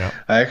 Yeah.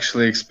 I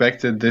actually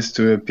expected this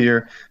to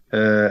appear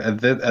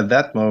at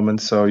that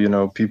moment,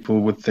 so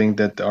people would think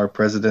that our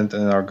president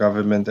and our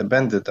government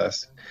abandoned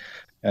us.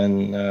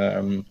 And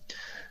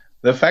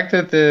the fact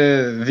that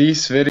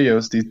these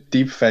videos, these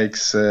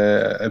deepfakes,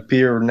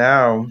 appear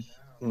now,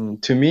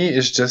 to me,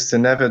 is just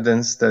an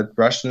evidence that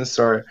Russians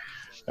are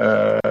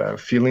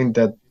feeling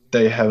that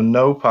they have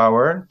no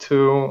power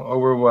to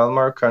overwhelm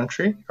our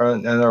country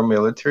and our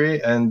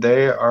military, and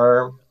they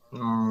are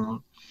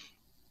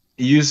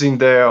using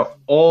their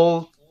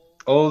old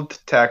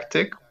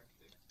tactic,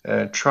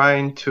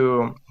 trying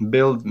to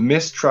build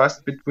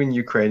mistrust between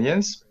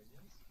Ukrainians,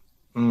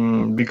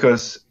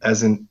 because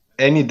as in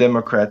any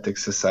democratic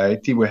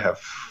society, we have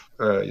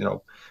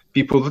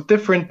people with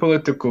different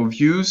political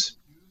views,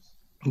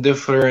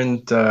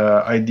 different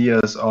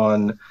ideas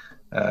on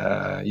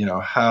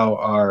how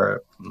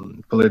our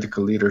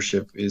political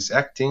leadership is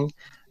acting,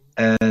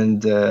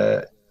 and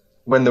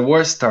when the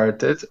war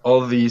started,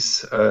 all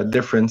these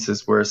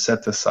differences were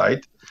set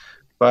aside.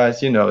 But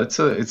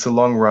it's a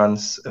long run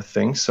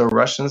thing. So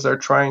Russians are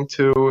trying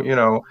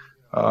to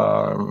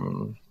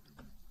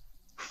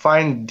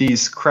find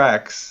these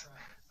cracks.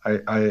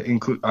 I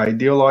include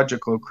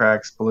ideological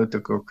cracks,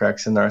 political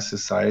cracks in our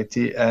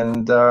society,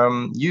 and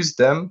use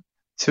them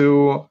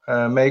to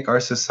make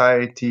our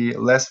society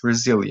less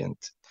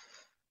resilient.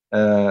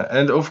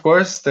 And of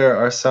course, there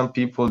are some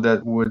people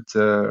that would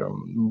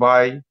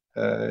buy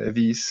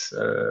these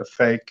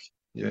fake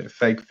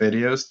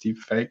videos, deep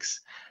fakes,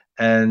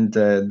 and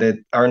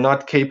that are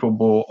not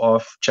capable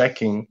of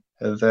checking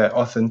the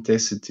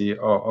authenticity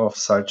of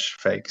such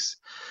fakes.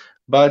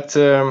 But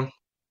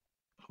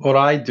what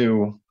I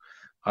do,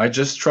 I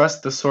just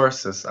trust the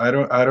sources. I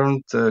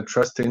don't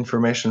trust the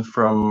information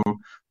from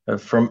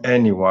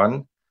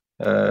anyone.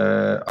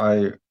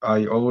 I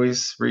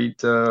always read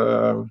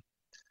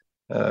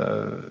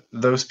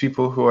those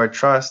people who I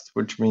trust,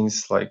 which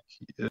means like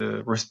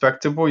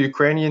respectable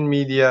Ukrainian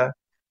media,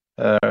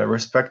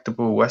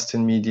 respectable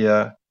Western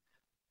media,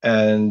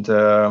 and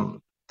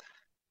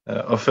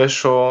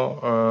official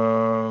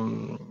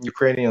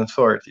Ukrainian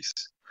authorities.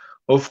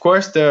 Of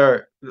course,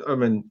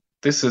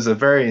 this is a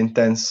very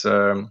intense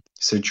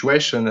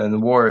situation,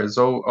 and war is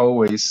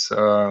always,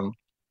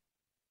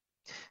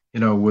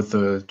 with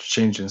the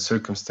change in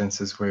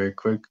circumstances, very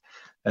quick.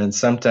 And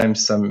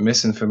sometimes some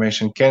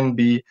misinformation can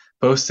be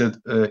posted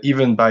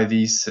even by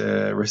these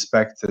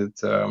respected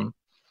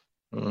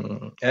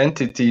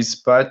entities.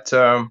 But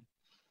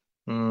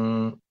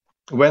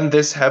when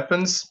this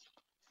happens,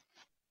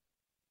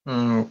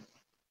 in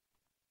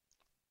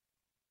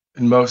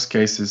most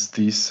cases,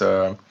 these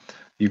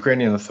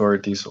Ukrainian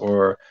authorities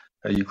or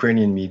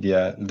Ukrainian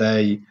media,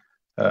 they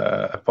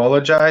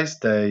apologize,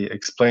 they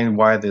explain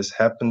why this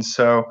happened.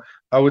 So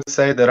I would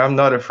say that I'm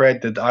not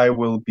afraid that I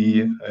will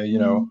be,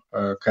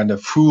 kind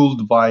of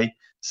fooled by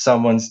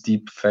someone's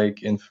deep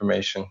fake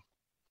information.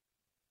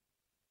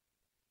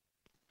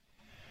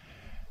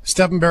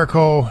 Stepan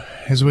Berko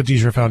is with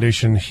Dijkstra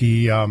Foundation.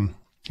 He, an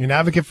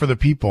advocate for the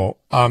people.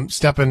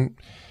 Stepan,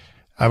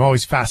 I'm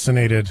always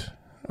fascinated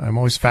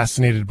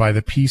by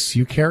the peace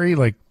you carry.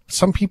 Like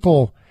some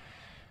people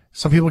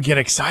get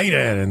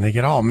excited and they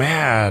get all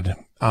mad.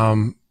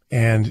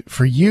 And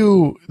for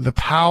you, the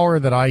power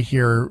that I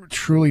hear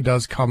truly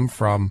does come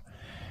from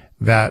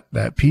that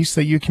peace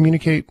that you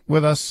communicate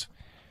with us.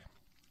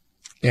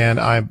 And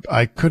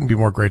I couldn't be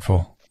more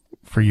grateful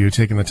for you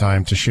taking the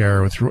time to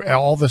share through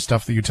all the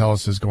stuff that you tell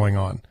us is going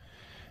on,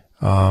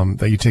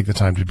 that you take the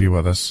time to be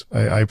with us.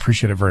 I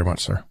appreciate it very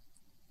much, sir.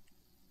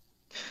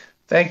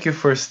 Thank you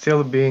for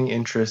still being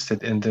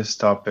interested in this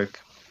topic.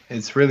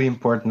 It's really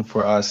important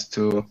for us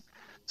to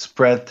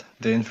spread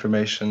the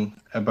information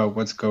about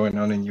what's going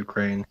on in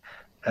Ukraine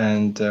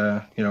and,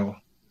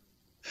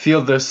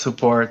 feel the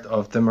support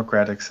of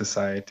democratic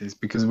societies,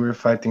 because we're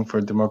fighting for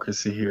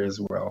democracy here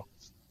as well.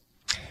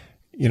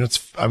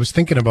 I was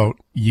thinking about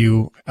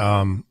you.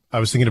 I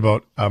was thinking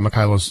about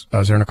Mikhailo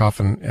Zernikov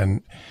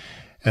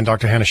and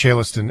Dr. Hannah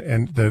Shalist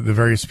and the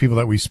various people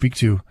that we speak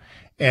to.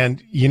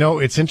 And,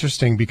 it's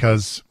interesting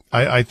because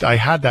I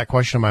had that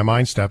question in my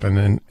mind,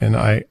 Stepan, and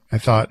I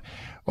thought,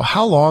 well,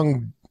 how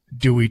long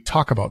do we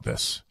talk about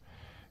this?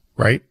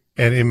 Right.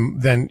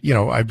 And then,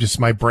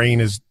 my brain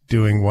is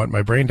doing what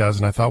my brain does.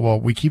 And I thought, well,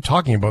 we keep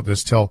talking about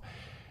this till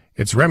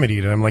it's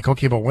remedied. And I'm like,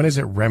 okay, but when is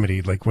it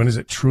remedied? Like, when is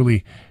it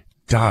truly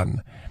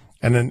done?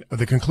 And then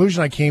the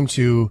conclusion I came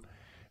to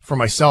for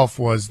myself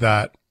was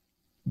that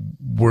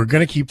we're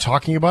going to keep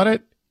talking about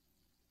it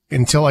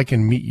until I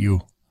can meet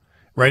you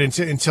right?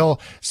 Until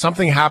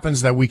something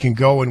happens that we can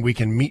go and we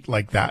can meet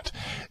like that.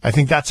 I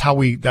think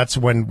that's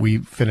when we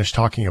finish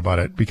talking about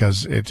it,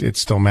 because it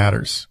still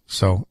matters.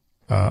 So,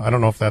 I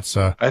don't know if that's,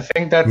 I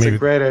think that's a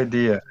great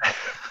idea.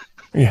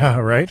 Yeah,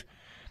 right.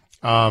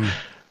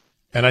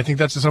 And I think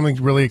that's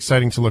something really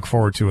exciting to look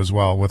forward to as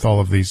well, with all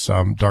of these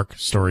dark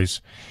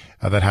stories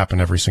that happen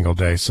every single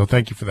day. So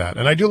thank you for that.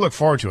 And I do look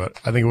forward to it.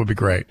 I think it would be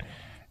great.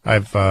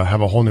 Have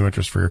a whole new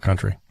interest for your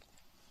country.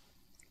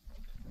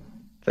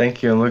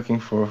 Thank you. I'm looking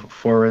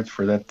forward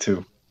for that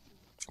too.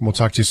 We'll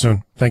talk to you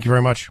soon. Thank you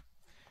very much.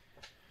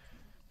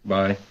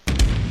 Bye.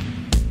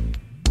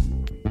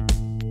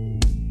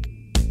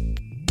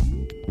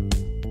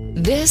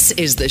 This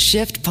is the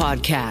Shift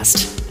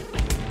Podcast.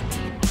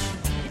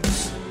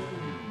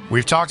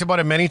 We've talked about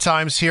it many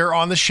times here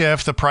on The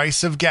Shift, the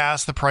price of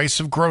gas, the price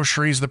of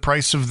groceries, the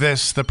price of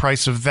this, the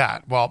price of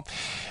that. Well,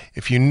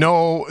 if you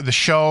know the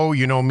show,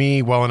 you know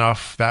me well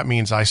enough, that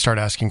means I start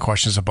asking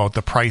questions about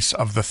the price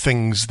of the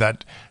things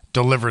that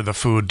deliver the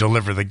food,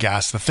 deliver the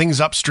gas, the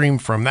things upstream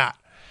from that.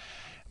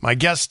 My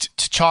guest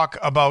to talk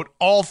about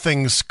all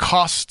things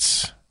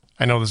costs,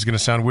 I know this is going to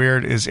sound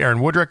weird, is Aaron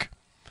Woodrick.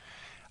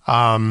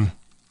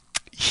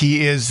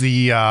 He's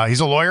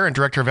a lawyer and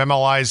director of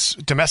MLI's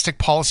domestic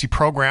policy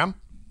program.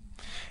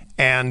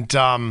 And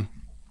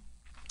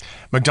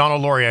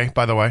McDonald Laurier,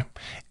 by the way.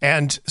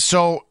 And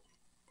so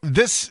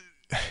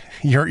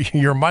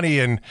your money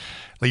and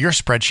your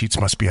spreadsheets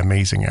must be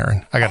amazing,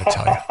 Aaron. I got to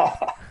tell you.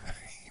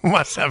 You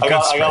must have good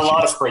spreadsheets. I got a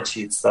lot of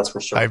spreadsheets, that's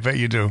for sure. I bet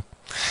you do.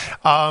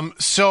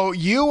 So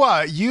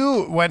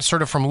you went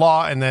sort of from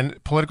law and then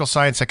political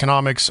science,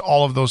 economics,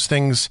 all of those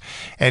things.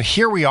 And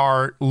here we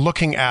are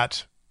looking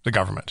at the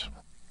government.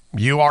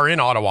 You are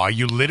in Ottawa.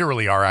 You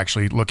literally are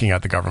actually looking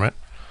at the government.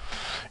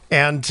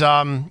 And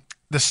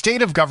the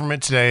state of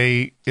government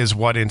today is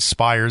what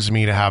inspires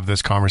me to have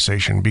this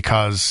conversation,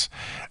 because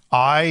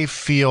I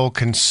feel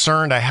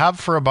concerned. I have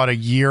for about a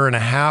year and a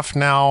half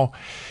now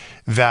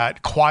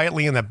that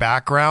quietly in the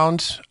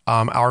background,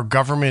 our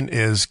government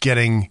is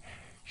getting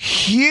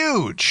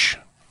huge,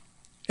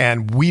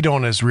 and we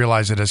don't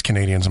realize it as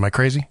Canadians. Am I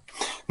crazy?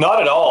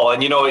 Not at all.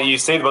 And, you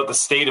say about the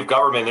state of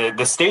government,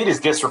 the state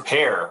is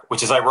disrepair,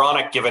 which is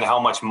ironic given how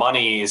much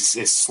money is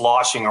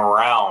sloshing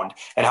around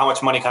and how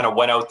much money kind of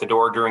went out the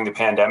door during the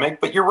pandemic.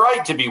 But you're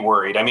right to be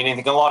worried. I mean, I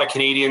think a lot of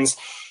Canadians,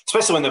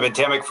 especially when the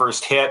pandemic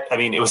first hit, I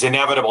mean, it was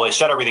inevitable. They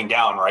shut everything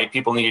down, right?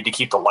 People needed to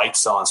keep the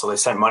lights on, so they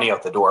sent money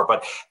out the door.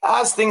 But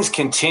as things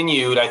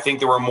continued, I think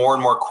there were more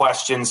and more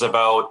questions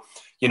about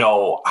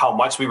how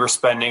much we were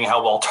spending,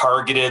 how well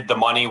targeted the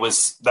money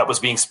that was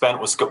being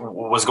spent was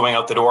going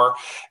out the door.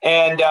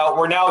 And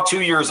we're now 2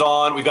 years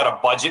on. We've got a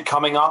budget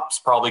coming up. It's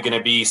probably going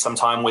to be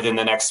sometime within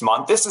the next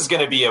month. This is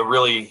going to be a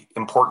really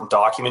important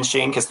document,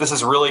 Shane, because this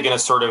is really going to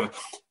sort of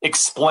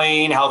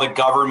explain how the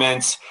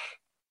government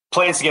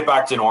plans to get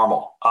back to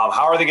normal.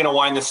 How are they going to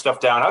wind this stuff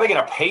down? How are they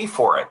going to pay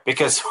for it?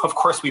 Because, of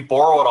course, we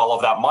borrowed all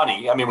of that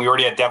money. I mean, we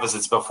already had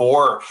deficits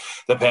before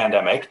the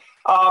pandemic.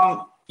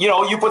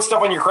 You put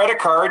stuff on your credit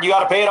card, you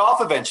got to pay it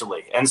off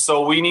eventually. And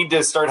so we need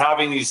to start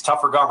having these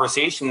tougher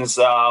conversations.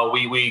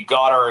 We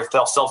got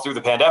ourselves through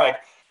the pandemic.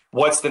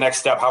 What's the next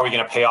step? How are we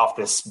going to pay off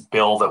this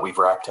bill that we've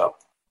racked up?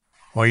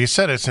 Well, you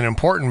said it's an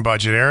important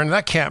budget, Aaron.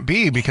 That can't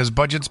be, because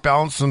budgets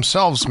balance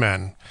themselves,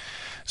 man.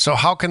 So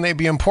how can they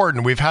be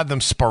important? We've had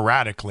them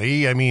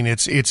sporadically. I mean,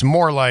 it's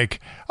more like,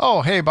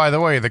 oh, hey, by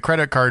the way, the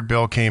credit card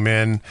bill came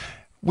in.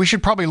 We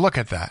should probably look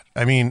at that.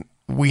 I mean,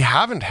 we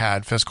haven't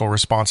had fiscal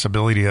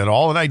responsibility at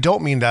all. And I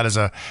don't mean that as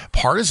a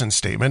partisan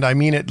statement. I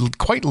mean it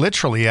quite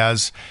literally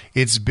as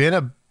it's been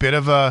a bit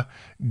of a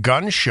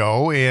gun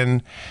show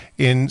in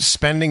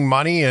spending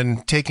money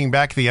and taking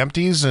back the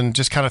empties and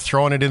just kind of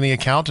throwing it in the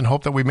account and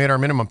hope that we made our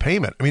minimum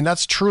payment. I mean,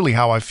 that's truly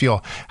how I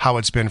feel, how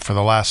it's been for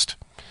the last,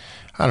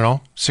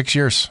 6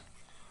 years.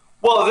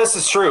 Well, this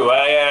is true.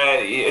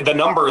 The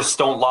numbers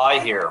don't lie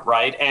here,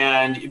 right?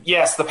 And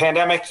yes, the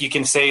pandemic you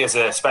can say is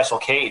a special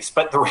case,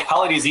 but the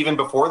reality is even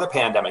before the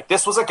pandemic,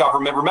 this was a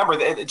government. Remember,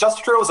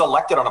 Justin Trudeau was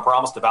elected on a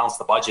promise to balance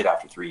the budget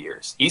after 3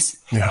 years. He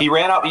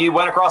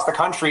went across the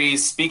country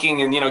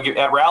speaking and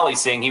at rallies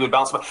saying he would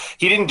balance.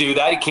 He didn't do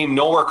that. He came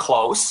nowhere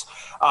close.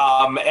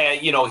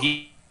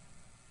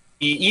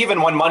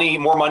 Even when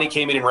more money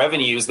came in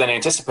revenues than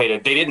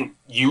anticipated, they didn't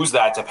use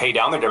that to pay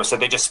down their deficit.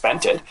 They just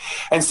spent it.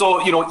 And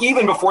so,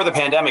 even before the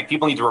pandemic,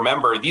 people need to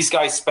remember these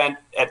guys spent,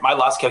 at my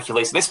last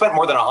calculation, they spent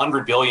more than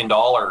 $100 billion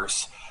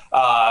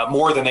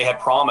more than they had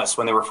promised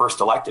when they were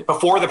first elected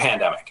before the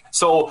pandemic.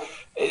 So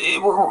this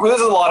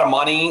is a lot of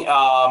money.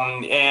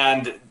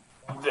 And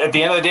at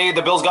the end of the day,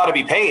 the bill's got to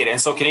be paid. And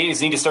so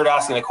Canadians need to start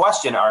asking the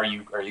question, are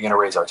you going to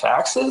raise our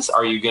taxes?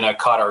 Are you going to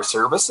cut our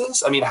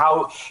services? I mean,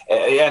 how?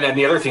 And then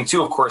the other thing,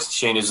 too, of course,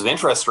 Shane, is with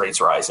interest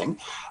rates rising.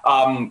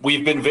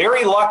 We've been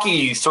very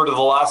lucky sort of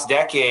the last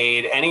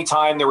decade.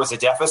 Anytime there was a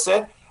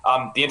deficit,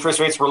 the interest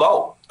rates were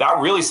low. That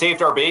really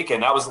saved our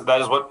bacon. That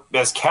is what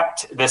has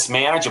kept this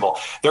manageable.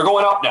 They're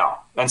going up now.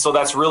 And so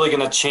that's really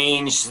going to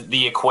change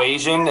the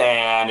equation,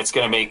 and it's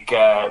going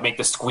to make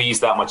the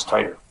squeeze that much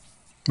tighter.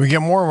 We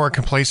get more and more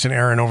complacent,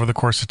 Aaron, over the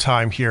course of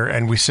time here,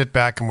 and we sit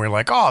back and we're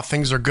like, oh,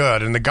 things are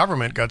good. And the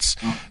government gets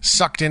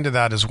sucked into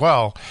that as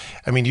well.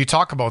 I mean, you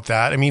talk about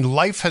that. I mean,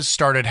 life has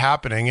started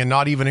happening, and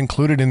not even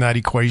included in that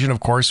equation,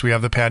 of course, we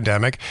have the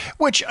pandemic,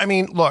 which, I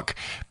mean, look,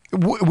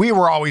 we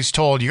were always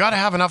told you got to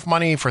have enough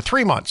money for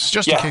 3 months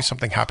just in case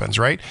something happens,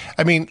 right?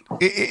 I mean,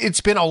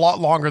 it's been a lot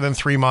longer than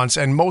 3 months,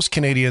 and most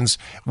Canadians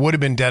would have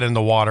been dead in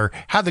the water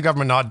had the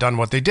government not done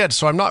what they did.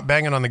 So I'm not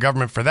banging on the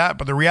government for that,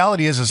 but the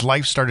reality is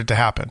life started to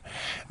happen.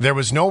 There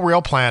was no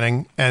real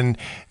planning, and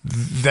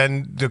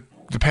then the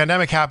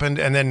pandemic happened,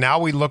 and then now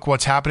we look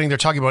what's happening. They're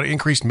talking about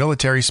increased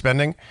military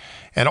spending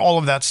and all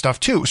of that stuff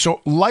too. So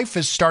life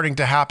is starting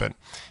to happen.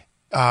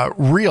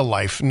 Real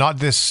life, not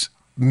this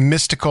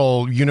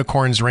mystical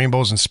unicorns,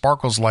 rainbows, and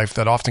sparkles life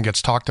that often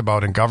gets talked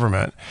about in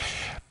government.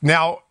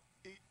 Now,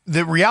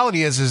 the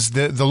reality is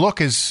the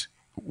look is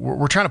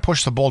we're trying to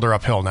push the boulder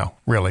uphill now,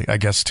 really, I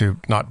guess, to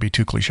not be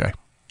too cliche.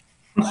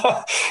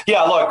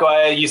 Yeah, look,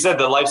 you said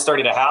that life's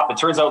starting to happen.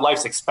 Turns out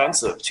life's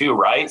expensive too,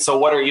 right? So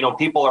what are,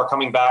 people are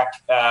coming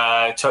back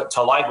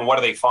to life, and what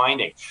are they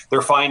finding?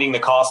 They're finding the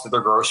cost of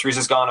their groceries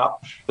has gone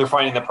up. They're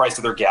finding the price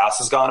of their gas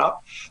has gone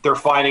up. They're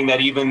finding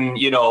that even,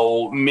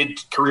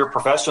 mid-career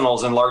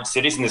professionals in large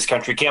cities in this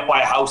country can't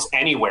buy a house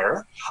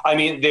anywhere. I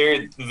mean,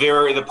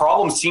 the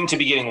problems seem to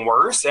be getting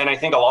worse, and I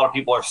think a lot of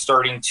people are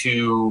starting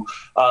to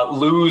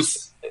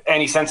lose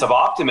any sense of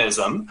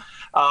optimism.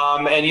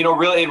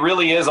 Really, it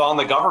really is on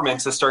the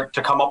government to start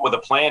to come up with a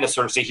plan to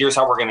sort of say, here's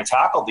how we're going to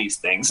tackle these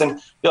things.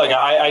 And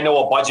I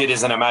know a budget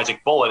isn't a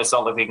magic bullet. It's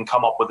not like they can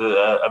come up with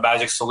a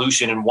magic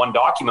solution in one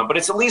document, but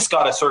it's at least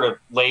got to sort of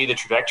lay the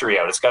trajectory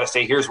out. It's got to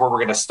say, here's where we're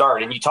going to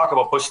start. And you talk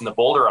about pushing the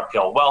boulder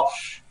uphill. Well,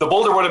 the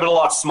boulder would have been a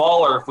lot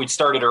smaller if we'd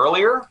started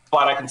earlier,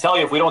 but I can tell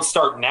you, if we don't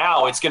start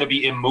now, it's going to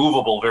be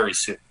immovable very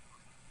soon.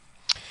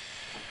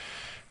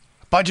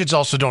 Budgets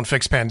also don't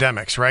fix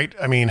pandemics, right?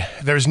 I mean,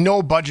 there's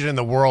no budget in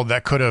the world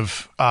that could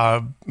have,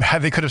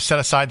 they could have set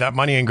aside that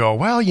money and go,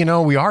 well,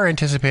 we are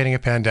anticipating a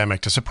pandemic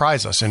to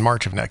surprise us in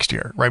March of next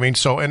year, right?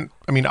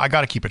 I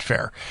got to keep it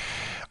fair.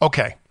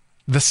 Okay.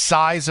 The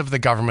size of the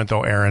government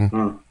though,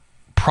 Aaron,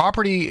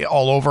 property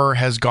all over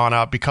has gone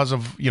up because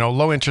of,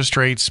 low interest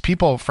rates.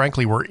 People,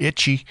 frankly, were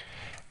itchy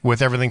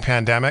with everything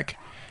pandemic.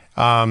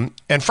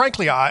 And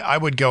frankly, I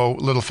would go a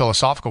little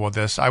philosophical with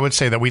this. I would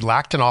say that we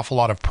lacked an awful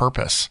lot of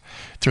purpose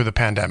through the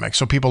pandemic.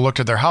 So people looked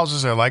at their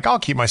houses. They're like, I'll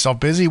keep myself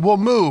busy. We'll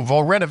move.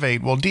 We'll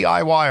renovate. We'll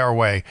DIY our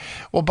way.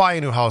 We'll buy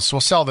a new house.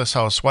 We'll sell this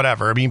house,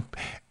 whatever. I mean,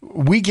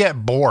 we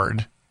get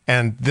bored,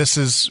 and this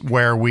is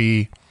where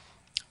we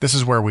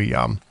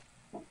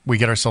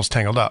get ourselves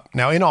tangled up.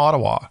 Now in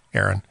Ottawa,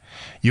 Aaron,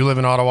 you live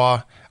in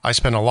Ottawa. I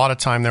spend a lot of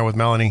time there with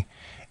Melanie,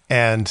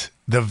 and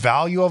the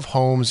value of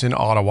homes in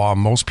Ottawa,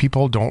 most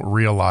people don't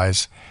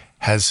realize,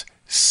 has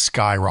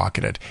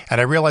skyrocketed.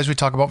 And I realize we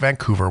talk about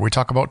Vancouver, we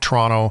talk about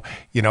Toronto,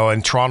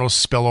 and Toronto's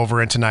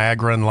spillover into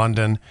Niagara and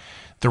London.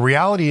 The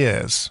reality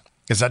is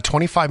that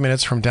 25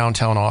 minutes from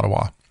downtown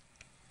Ottawa,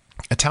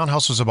 a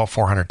townhouse was about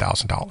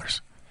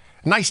 $400,000.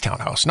 Nice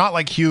townhouse, not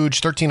like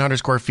huge, 1,300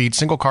 square feet,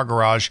 single car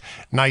garage,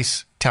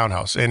 nice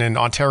townhouse. And in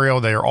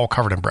Ontario, they are all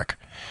covered in brick.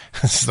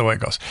 This is the way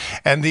it goes.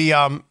 And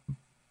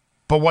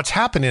but what's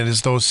happening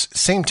is those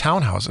same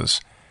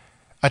townhouses,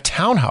 a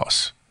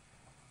townhouse,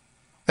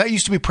 that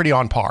used to be pretty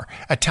on par.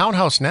 A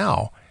townhouse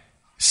now,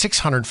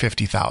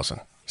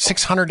 $650,000,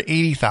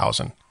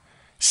 $680,000,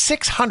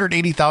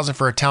 $680,000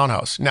 for a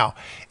townhouse. Now,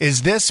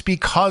 is this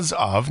because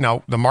of,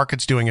 the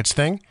market's doing its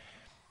thing?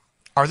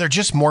 Are there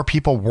just more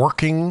people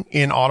working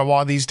in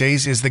Ottawa these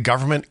days? Is the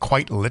government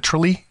quite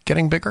literally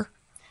getting bigger?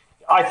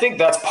 I think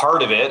that's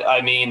part of it.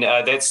 I mean,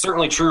 that's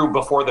certainly true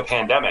before the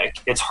pandemic.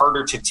 It's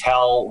harder to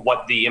tell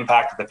what the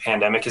impact of the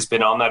pandemic has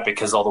been on that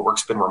because all the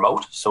work's been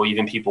remote. So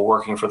even people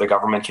working for the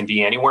government can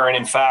be anywhere. And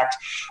in fact,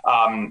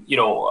 I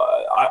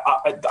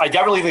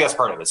definitely think that's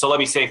part of it. So let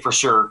me say for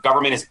sure,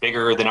 government is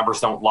bigger. The numbers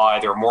don't lie.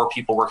 There are more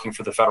people working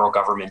for the federal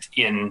government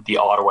in the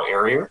Ottawa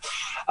area.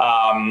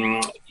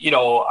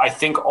 I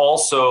think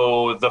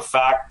also the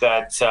fact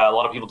that a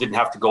lot of people didn't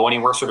have to go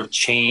anywhere sort of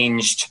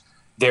changed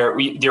their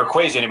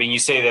equation. I mean, you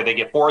say that they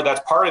get bored.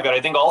 That's part of it.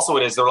 I think also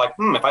it is they're like,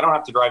 if I don't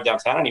have to drive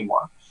downtown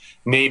anymore,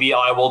 maybe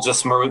I will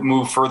just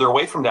move further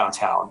away from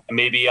downtown. And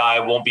maybe I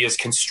won't be as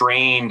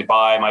constrained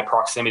by my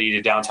proximity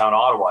to downtown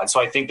Ottawa. And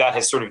so I think that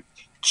has sort of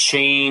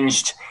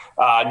changed,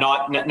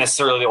 not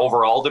necessarily the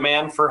overall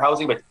demand for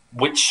housing, but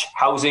which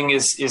housing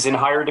is in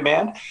higher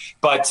demand.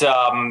 But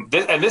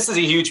this is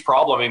a huge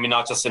problem. I mean,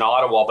 not just in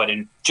Ottawa, but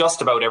in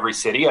just about every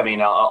city. I mean,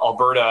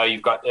 Alberta,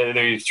 you've got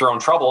your own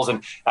troubles.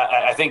 And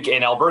I think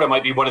in Alberta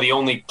might be one of the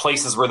only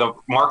places where the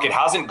market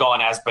hasn't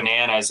gone as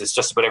bananas as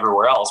just about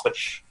everywhere else. But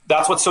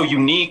that's what's so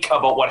unique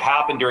about what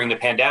happened during the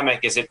pandemic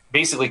is it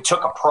basically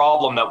took a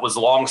problem that was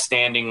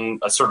longstanding,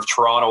 a sort of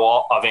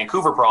Toronto,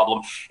 Vancouver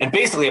problem, and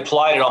basically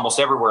applied it almost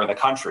everywhere in the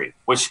country,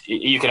 which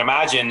you can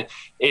imagine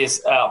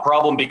is a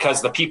problem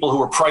because the people who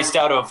were priced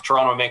out of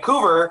Toronto and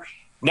Vancouver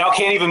now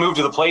can't even move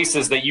to the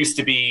places that used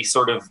to be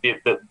sort of,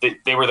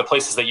 they were the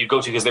places that you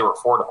go to because they were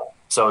affordable.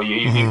 So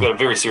you've got a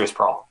very serious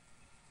problem.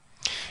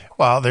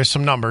 Well, there's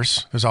some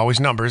numbers. There's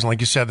always numbers. And like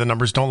you said, the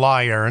numbers don't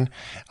lie, Aaron.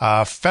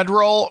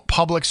 Federal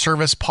public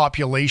service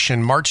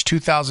population, March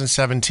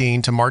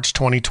 2017 to March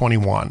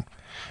 2021.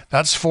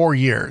 That's 4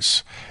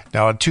 years.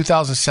 Now, in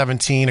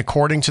 2017,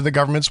 according to the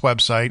government's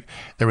website,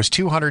 there was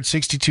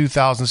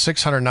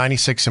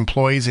 262,696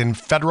 employees in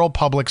federal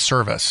public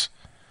service,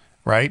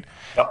 right?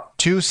 Yep.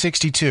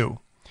 262.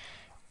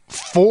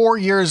 4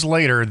 years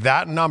later,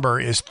 that number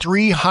is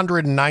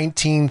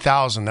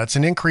 319,000. That's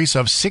an increase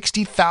of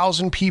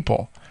 60,000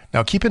 people.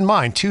 Now, keep in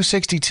mind,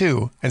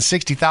 262 and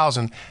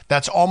 60,000,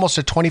 that's almost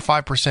a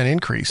 25%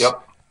 increase.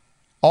 Yep.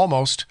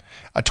 Almost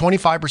a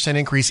 25%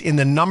 increase in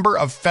the number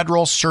of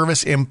federal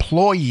service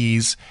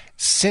employees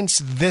since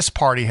this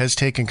party has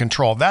taken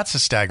control. That's a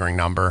staggering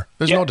number.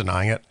 There's no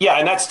denying it. Yeah,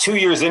 and that's 2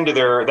 years into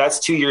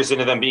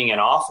them being in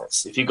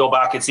office. If you go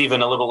back, it's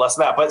even a little less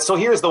than that. But so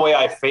here's the way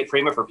I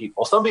frame it for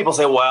people. Some people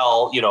say,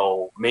 well,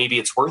 maybe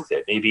it's worth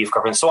it. Maybe if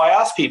government. So I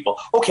ask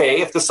people,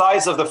 okay, if the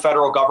size of the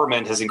federal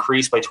government has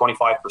increased by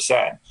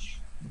 25%,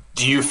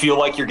 do you feel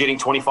like you're getting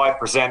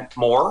 25%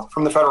 more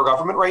from the federal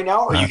government right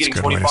now? Are you getting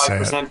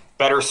 25%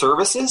 better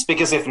services?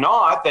 Because if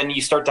not, then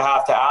you start to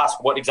have to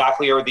ask, what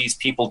exactly are these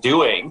people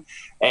doing?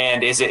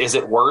 And is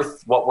it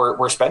worth what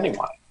we're spending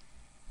on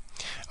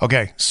it?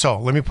 Okay, so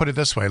let me put it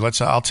this way.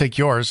 I'll take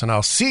yours and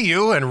I'll see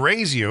you and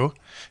raise you.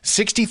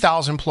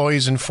 60,000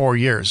 employees in 4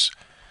 years.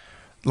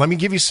 Let me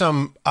give you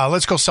some,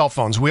 let's go cell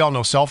phones. We all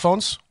know cell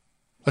phones.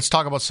 Let's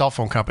talk about cell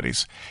phone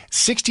companies.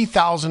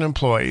 60,000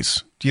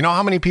 employees. Do you know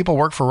how many people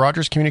work for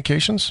Rogers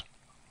Communications?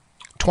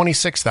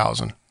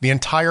 26,000. The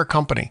entire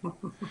company. You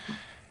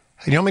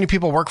know how many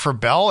people work for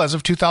Bell as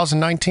of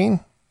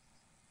 2019?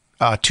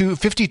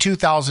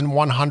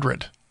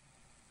 52,100.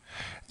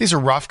 These are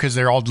rough because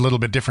they're all a little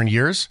bit different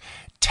years.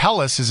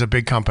 TELUS is a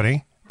big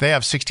company. They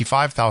have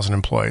 65,000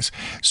 employees.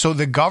 So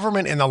the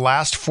government in the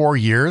last 4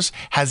 years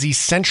has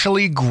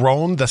essentially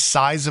grown the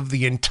size of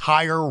the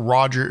entire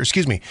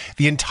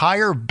the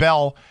entire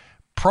Bell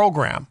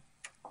program.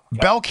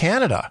 Yeah. Bell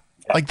Canada.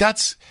 Yeah. Like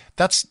that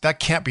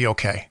can't be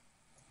okay.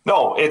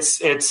 No, it's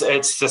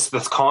just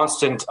this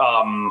constant.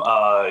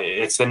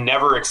 It's the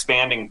never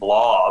expanding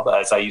blob,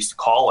 as I used to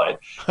call it,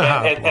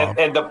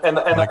 and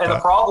the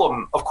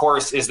problem, of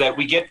course, is that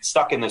we get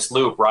stuck in this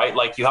loop, right?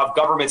 Like you have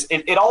governments.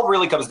 It all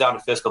really comes down to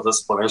fiscal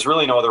discipline. There's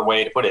really no other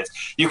way to put it.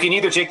 You can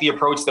either take the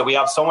approach that we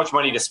have so much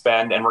money to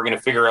spend and we're going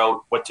to figure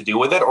out what to do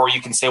with it, or you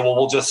can say, well,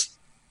 we'll just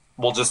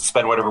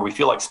spend whatever we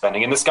feel like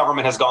spending. And this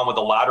government has gone with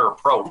the latter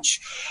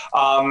approach.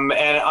 And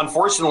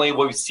unfortunately,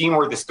 what we've seen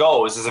where this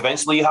goes is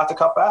eventually you have to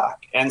cut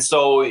back. And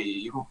so,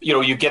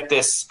 you get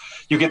this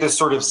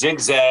sort of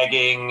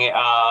zigzagging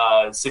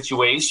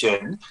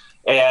situation.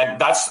 And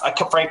that's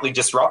frankly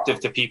disruptive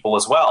to people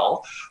as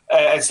well.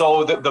 And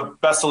so the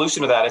best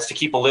solution to that is to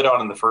keep a lid on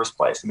in the first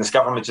place. And this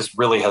government just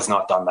really has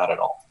not done that at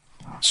all.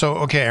 So,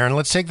 okay, Aaron,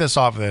 let's take this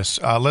off of this.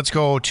 Let's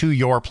go to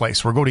your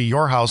place. We'll go to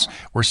your house.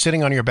 We're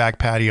sitting on your back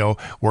patio.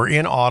 We're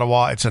in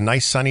Ottawa. It's a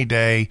nice sunny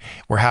day.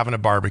 We're having a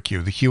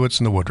barbecue, the Hewitts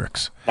and the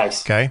Woodricks.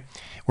 Nice. Okay.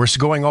 We're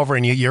going over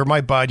and you're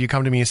my bud. You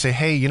come to me and say,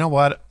 hey, you know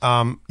what?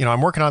 I'm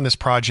working on this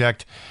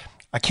project.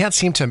 I can't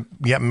seem to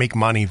yet make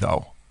money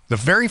though. The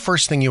very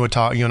first thing you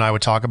and I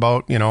would talk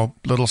about,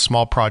 little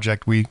small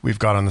project we've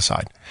got on the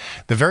side.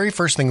 The very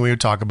first thing we would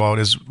talk about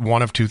is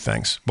one of two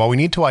things. Well, we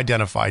need to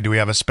identify, do we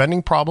have a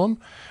spending problem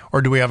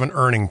or do we have an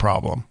earning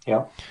problem?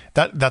 Yeah.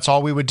 That's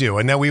all we would do.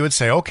 And then we would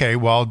say, okay,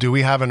 well, do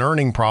we have an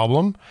earning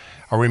problem?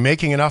 Are we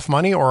making enough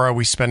money or are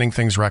we spending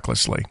things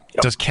recklessly?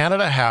 Yep. Does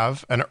Canada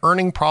have an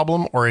earning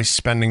problem or a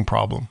spending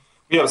problem?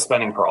 We have a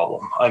spending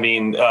problem. I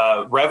mean,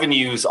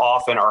 revenues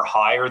often are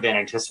higher than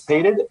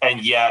anticipated,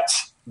 and yet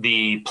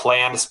the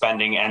planned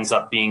spending ends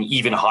up being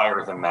even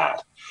higher than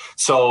that.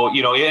 So,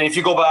 and if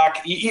you go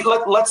back,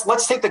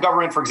 let's take the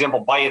government, for example,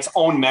 by its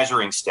own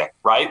measuring stick,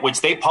 right? Which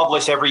they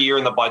publish every year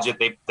in the budget.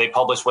 They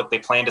publish what they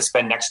plan to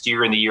spend next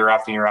year and the year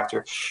after and year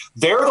after.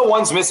 They're the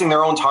ones missing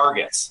their own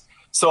targets.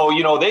 So,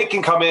 they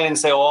can come in and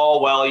say,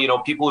 oh, well,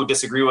 people who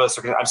disagree with us.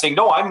 I'm saying,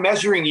 no, I'm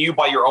measuring you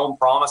by your own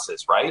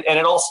promises, right? And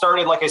it all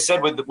started, like I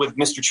said, with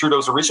Mr.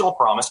 Trudeau's original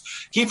promise.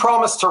 He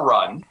promised to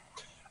run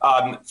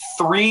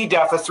 3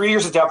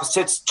 years of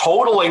deficits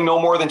totaling no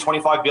more than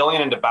 $25 billion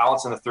into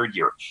balance in the third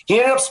year. He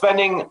ended up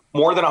spending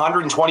more than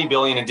 $120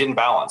 billion and didn't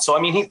balance. So,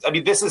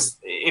 this is,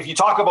 if you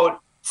talk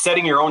about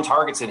setting your own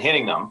targets and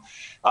hitting them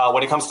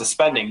when it comes to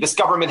spending, this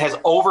government has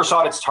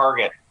overshot its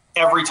target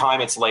every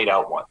time it's laid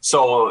out one.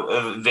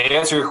 So the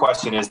answer to your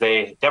question is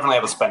they definitely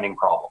have a spending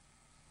problem.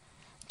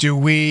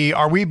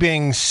 Are we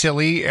being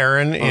silly,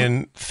 Aaron,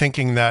 in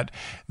thinking that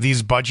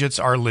these budgets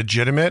are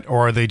legitimate,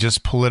 or are they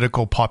just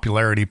political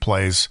popularity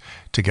plays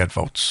to get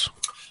votes?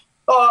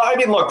 I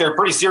mean, look, they're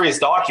pretty serious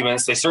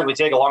documents. They certainly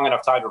take a long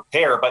enough time to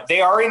prepare, but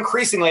they are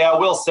increasingly, I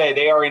will say,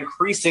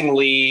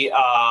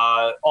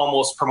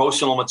 almost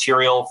promotional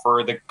material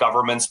for the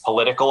government's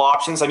political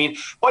options. I mean,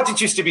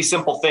 budgets used to be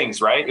simple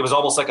things, right? It was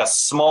almost like a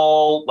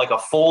small, like a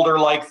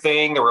folder-like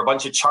thing. There were a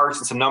bunch of charts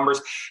and some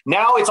numbers.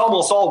 Now it's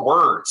almost all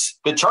words.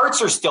 The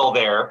charts are still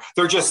there.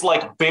 They're just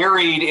like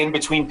buried in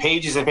between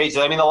pages and pages.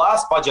 I mean, the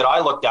last budget I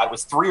looked at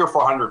was 300 or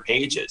 400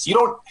 pages. You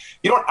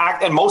don't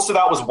act, and most of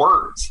that was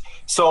words.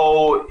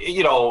 So,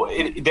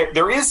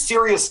 there is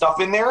serious stuff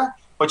in there,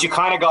 but you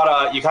kind of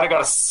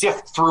gotta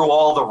sift through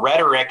all the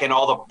rhetoric and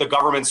all the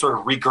government sort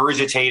of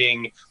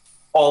regurgitating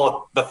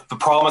all of the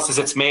promises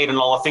it's made and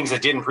all the things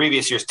it did in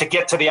previous years to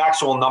get to the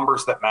actual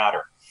numbers that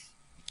matter.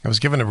 I was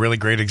given a really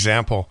great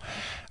example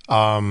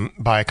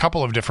by a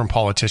couple of different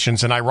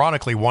politicians, and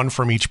ironically, one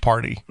from each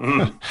party.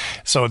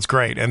 So it's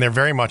great. And they're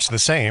very much the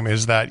same,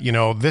 is that,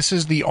 this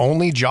is the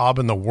only job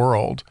in the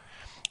world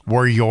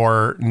where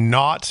you're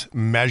not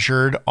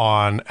measured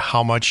on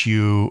how much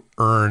you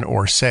earn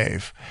or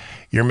save.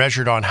 You're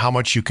measured on how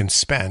much you can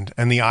spend.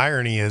 And the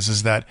irony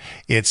is that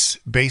it's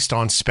based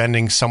on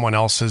spending someone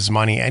else's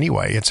money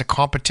anyway. It's a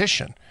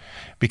competition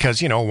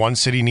because, one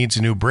city needs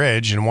a new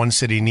bridge and one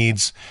city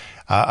needs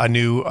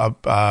new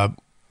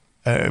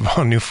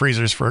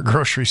freezers for a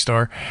grocery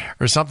store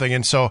or something.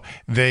 And so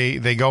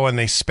they go and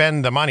they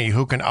spend the money.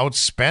 Who can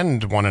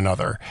outspend one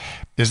another?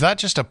 Is that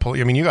just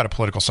you got a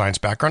political science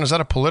background. Is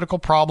that a political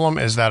problem?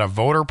 Is that a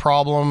voter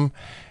problem?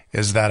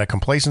 Is that a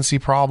complacency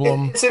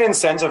problem? It's an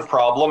incentive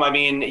problem. I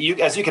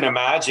mean, as you can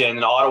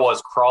imagine, Ottawa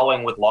is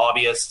crawling with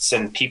lobbyists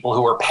and people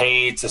who are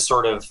paid to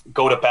sort of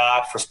go to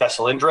bat for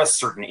special interests,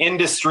 certain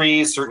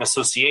industries, certain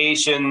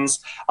associations.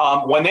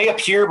 When they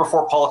appear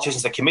before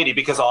politicians at committee,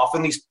 because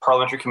often these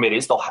parliamentary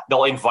committees,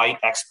 they'll invite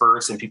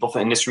experts and people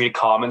from industry to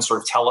come and sort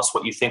of tell us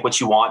what you think, what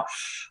you want.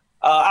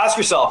 Ask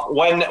yourself,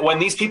 when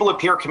these people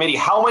appear at committee,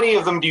 how many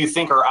of them do you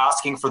think are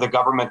asking for the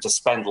government to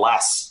spend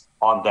less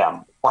on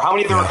them? Or how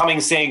many of them are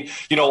coming saying,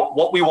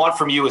 what we want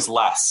from you is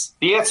less?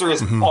 The answer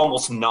is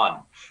almost none.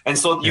 And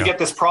so you get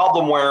this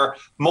problem where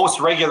most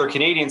regular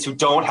Canadians who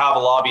don't have a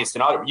lobbyist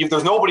in Ottawa,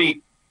 there's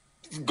nobody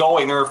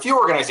going. There are a few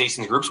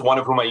organizations, groups, one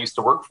of whom I used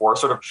to work for,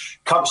 sort of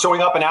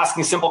showing up and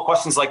asking simple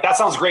questions like, that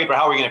sounds great, but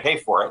how are we going to pay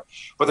for it?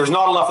 But there's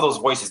not enough of those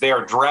voices. They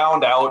are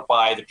drowned out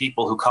by the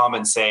people who come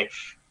and say,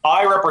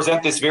 I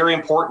represent this very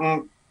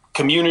important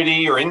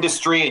community or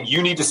industry, and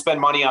you need to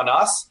spend money on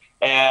us.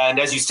 And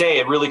as you say,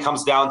 it really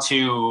comes down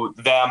to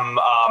them.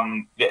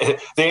 The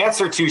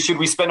answer to should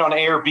we spend on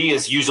A or B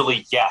is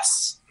usually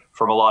yes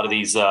from a lot of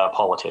these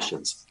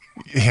politicians.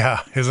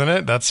 Yeah, isn't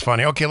it? That's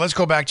funny. Okay, let's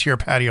go back to your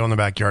patio in the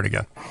backyard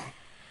again.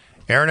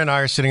 Aaron and I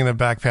are sitting in the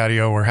back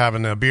patio. We're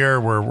having a beer.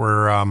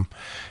 We're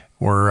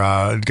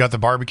got the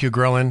barbecue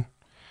grilling.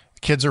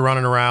 Kids are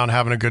running around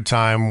having a good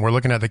time. We're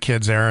looking at the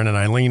kids, Aaron, and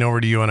I lean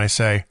over to you and I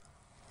say,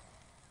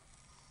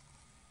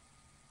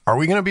 "Are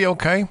we going to be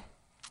okay?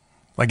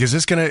 Like, is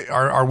this going to,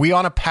 are we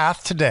on a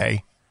path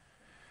today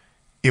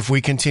if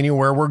we continue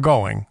where we're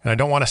going?" And I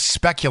don't want to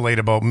speculate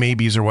about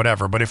maybes or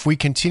whatever, but if we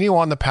continue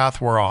on the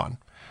path we're on,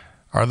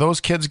 are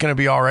those kids going to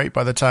be all right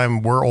by the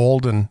time we're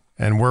old and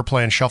we're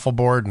playing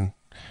shuffleboard and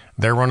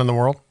they're running the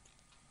world?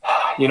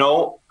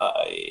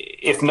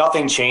 If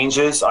nothing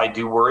changes, I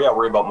do worry. I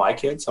worry about my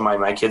kids.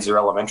 My kids are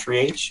elementary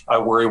age. I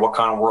worry what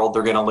kind of world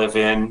they're going to live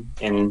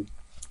in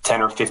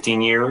 10 or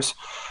 15 years.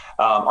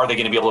 Are they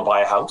going to be able to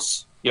buy a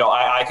house?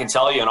 I can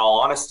tell you in all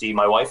honesty,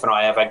 my wife and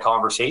I have had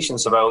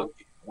conversations about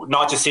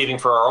not just saving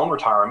for our own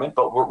retirement,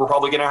 but we're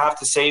probably going to have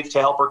to save to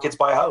help our kids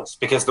buy a house,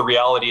 because the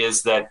reality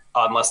is that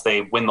unless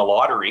they win the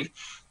lottery,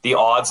 the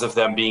odds of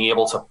them being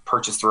able to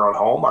purchase their own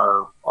home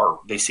are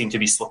they seem to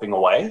be slipping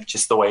away,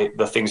 just the way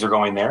the things are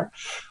going there.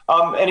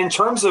 And in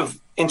terms of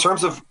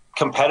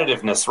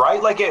competitiveness,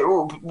 right? Like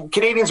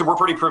Canadians, we're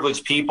pretty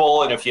privileged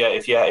people, and if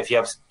you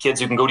have kids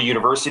who can go to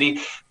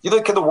university,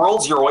 the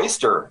world's your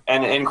oyster.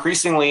 And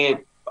increasingly,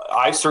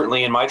 I've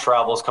certainly in my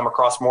travels come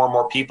across more and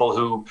more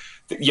people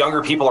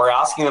younger people are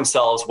asking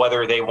themselves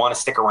whether they want to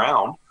stick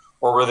around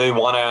or whether they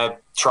want to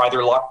try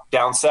their luck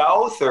down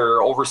south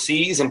or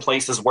overseas in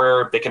places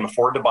where they can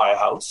afford to buy a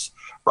house,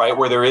 right?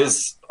 Where there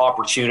is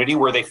opportunity,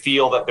 where they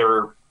feel that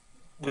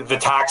the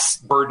tax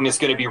burden is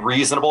going to be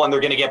reasonable and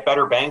they're going to get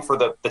better bang for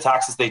the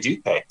taxes they do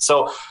pay.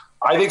 So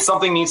I think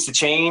something needs to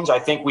change. I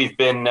think we've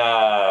been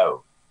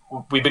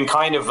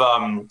kind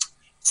of,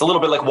 it's a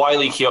little bit like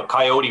Wile E.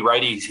 Coyote,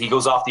 right? He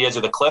goes off the edge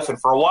of the cliff, and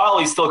for a while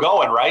he's still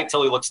going, right,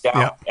 until he looks down.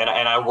 Yeah. And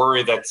I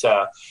worry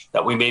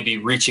that we may be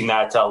reaching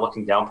that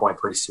looking down point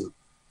pretty soon.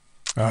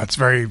 It's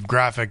very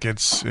graphic. It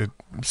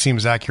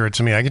seems accurate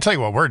to me. I can tell you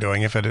what we're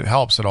doing, if it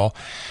helps at all,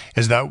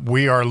 is that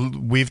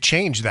we've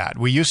changed that.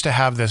 We used to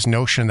have this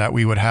notion that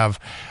we would have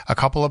a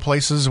couple of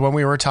places when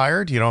we were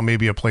retired,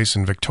 maybe a place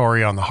in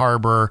Victoria on the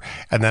harbor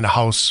and then a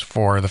house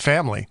for the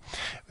family.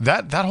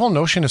 That whole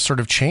notion has sort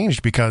of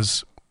changed,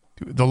 because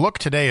the look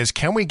today is,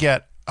 can we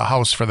get a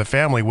house for the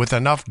family with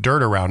enough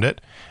dirt around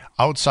it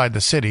outside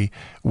the city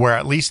where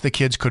at least the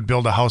kids could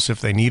build a house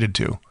if they needed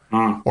to?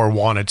 or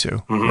wanted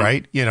to,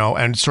 right? You know,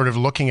 and sort of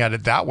looking at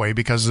it that way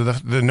because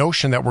of the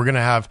notion that we're going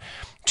to have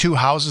two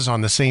houses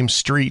on the same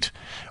street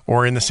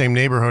or in the same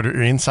neighborhood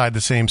or inside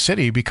the same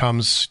city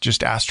becomes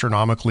just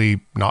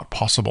astronomically not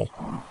possible.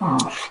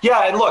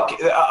 Yeah, and look,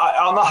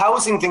 on the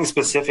housing thing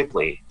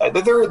specifically,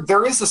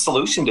 there is a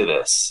solution to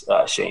this,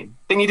 Shane.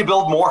 They need to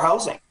build more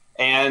housing.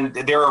 And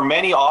there are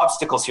many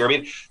obstacles here. I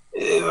mean,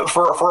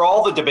 for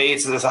all the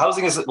debates, this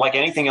housing is like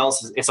anything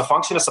else. It's a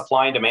function of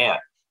supply and demand.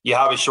 You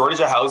have a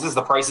shortage of houses,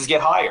 the prices get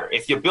higher.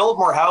 If you build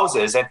more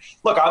houses, and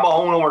look, I'm a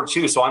homeowner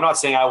too, so I'm not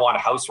saying I want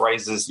house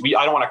rises.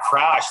 I don't want to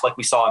crash like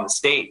we saw in the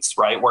States,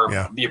 right,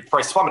 where the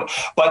price plummeted.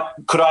 But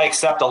could I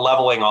accept a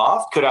leveling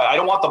off? I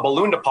don't want the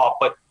balloon to pop,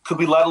 but could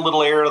we let a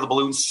little air out of the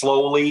balloon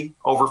slowly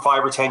over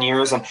 5 or 10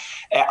 years? And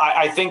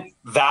I think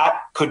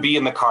that could be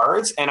in the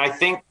cards. And I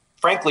think,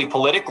 frankly,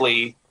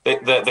 politically,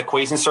 the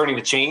equation is starting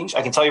to change.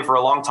 I can tell you for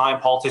a long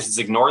time, politicians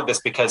ignored this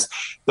because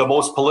the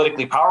most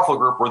politically powerful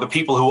group were the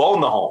people who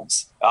own the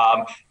homes.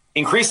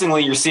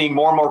 Increasingly, you're seeing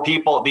more and more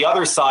people. The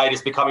other side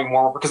is becoming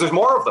more because there's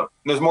more of them.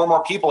 There's more and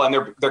more people, and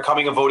they're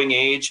coming of voting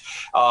age,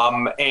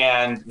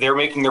 and they're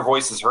making their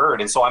voices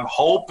heard. And so I'm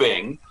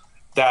hoping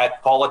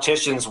that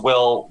politicians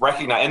will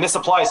recognize, and this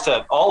applies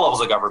to all levels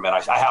of government,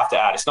 I have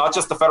to add. It's not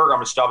just the federal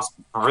government's job, it's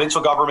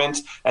provincial government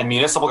and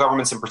municipal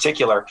governments in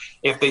particular.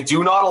 If they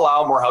do not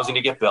allow more housing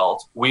to get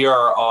built, we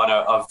are on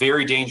a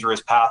very dangerous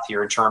path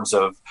here in terms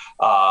of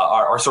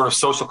our sort of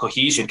social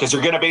cohesion, because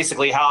you're going to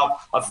basically have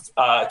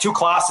two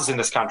classes in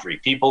this country,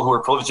 people who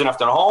are privileged enough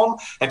to own a home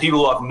and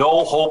people who have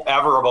no hope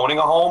ever of owning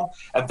a home.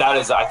 And that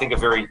is, I think, a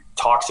very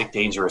toxic,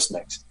 dangerous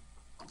mix.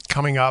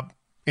 Coming up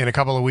in a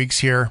couple of weeks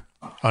here,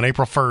 on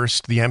April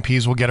 1st, the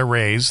MPs will get a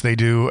raise. They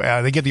do.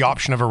 They get the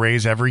option of a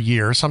raise every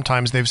year.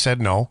 Sometimes they've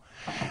said no,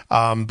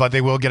 but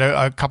they will get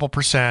a couple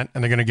percent,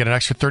 and they're going to get an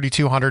extra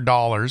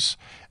 $3,200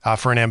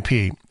 for an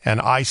MP.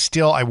 And I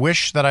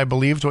wish that I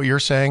believed what you're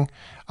saying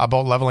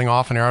about leveling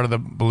off and air out of the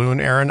balloon,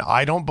 Aaron.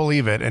 I don't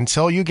believe it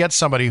until you get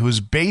somebody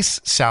whose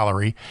base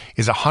salary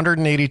is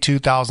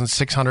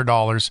 $182,600.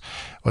 Well,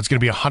 it's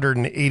going to be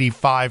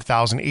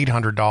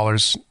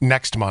 $185,800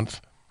 next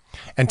month.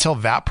 Until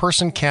that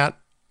person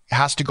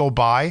has to go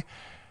buy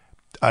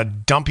a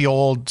dumpy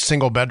old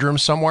single bedroom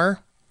somewhere,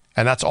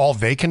 and that's all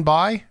they can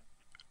buy,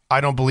 I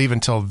don't believe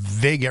until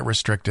they get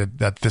restricted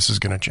that this is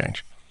going to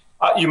change.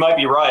 You might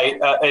be right.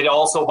 It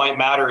also might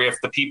matter if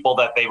the people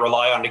that they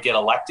rely on to get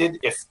elected,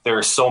 if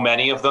there's so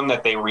many of them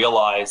that they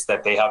realize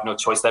that they have no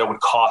choice, that it would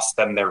cost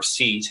them their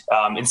seat.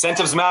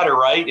 Incentives matter,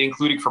 right?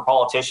 Including for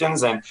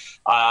politicians. And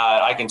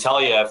I can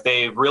tell you, if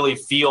they really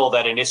feel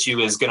that an issue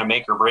is going to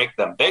make or break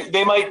them,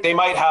 they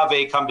might have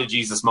a come to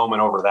Jesus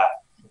moment over that.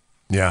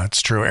 Yeah,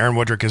 it's true. Aaron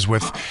Woodrick is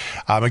with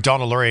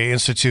Macdonald-Laurier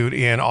Institute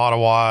in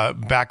Ottawa,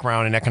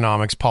 background in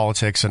economics,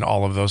 politics, and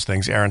all of those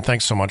things. Aaron,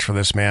 thanks so much for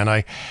this, man.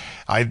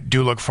 I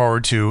do look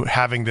forward to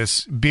having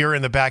this beer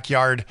in the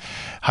backyard,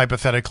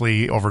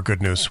 hypothetically, over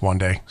good news one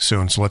day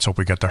soon. So let's hope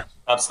we get there.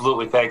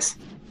 Absolutely. Thanks.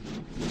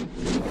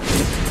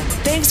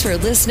 Thanks for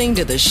listening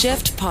to the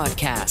Shift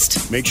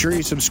Podcast. Make sure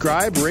you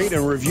subscribe, rate,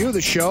 and review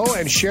the show,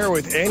 and share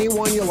with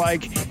anyone you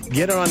like.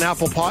 Get it on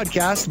Apple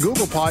Podcasts,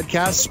 Google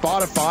Podcasts,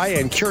 Spotify,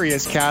 and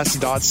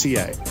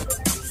CuriousCast.ca.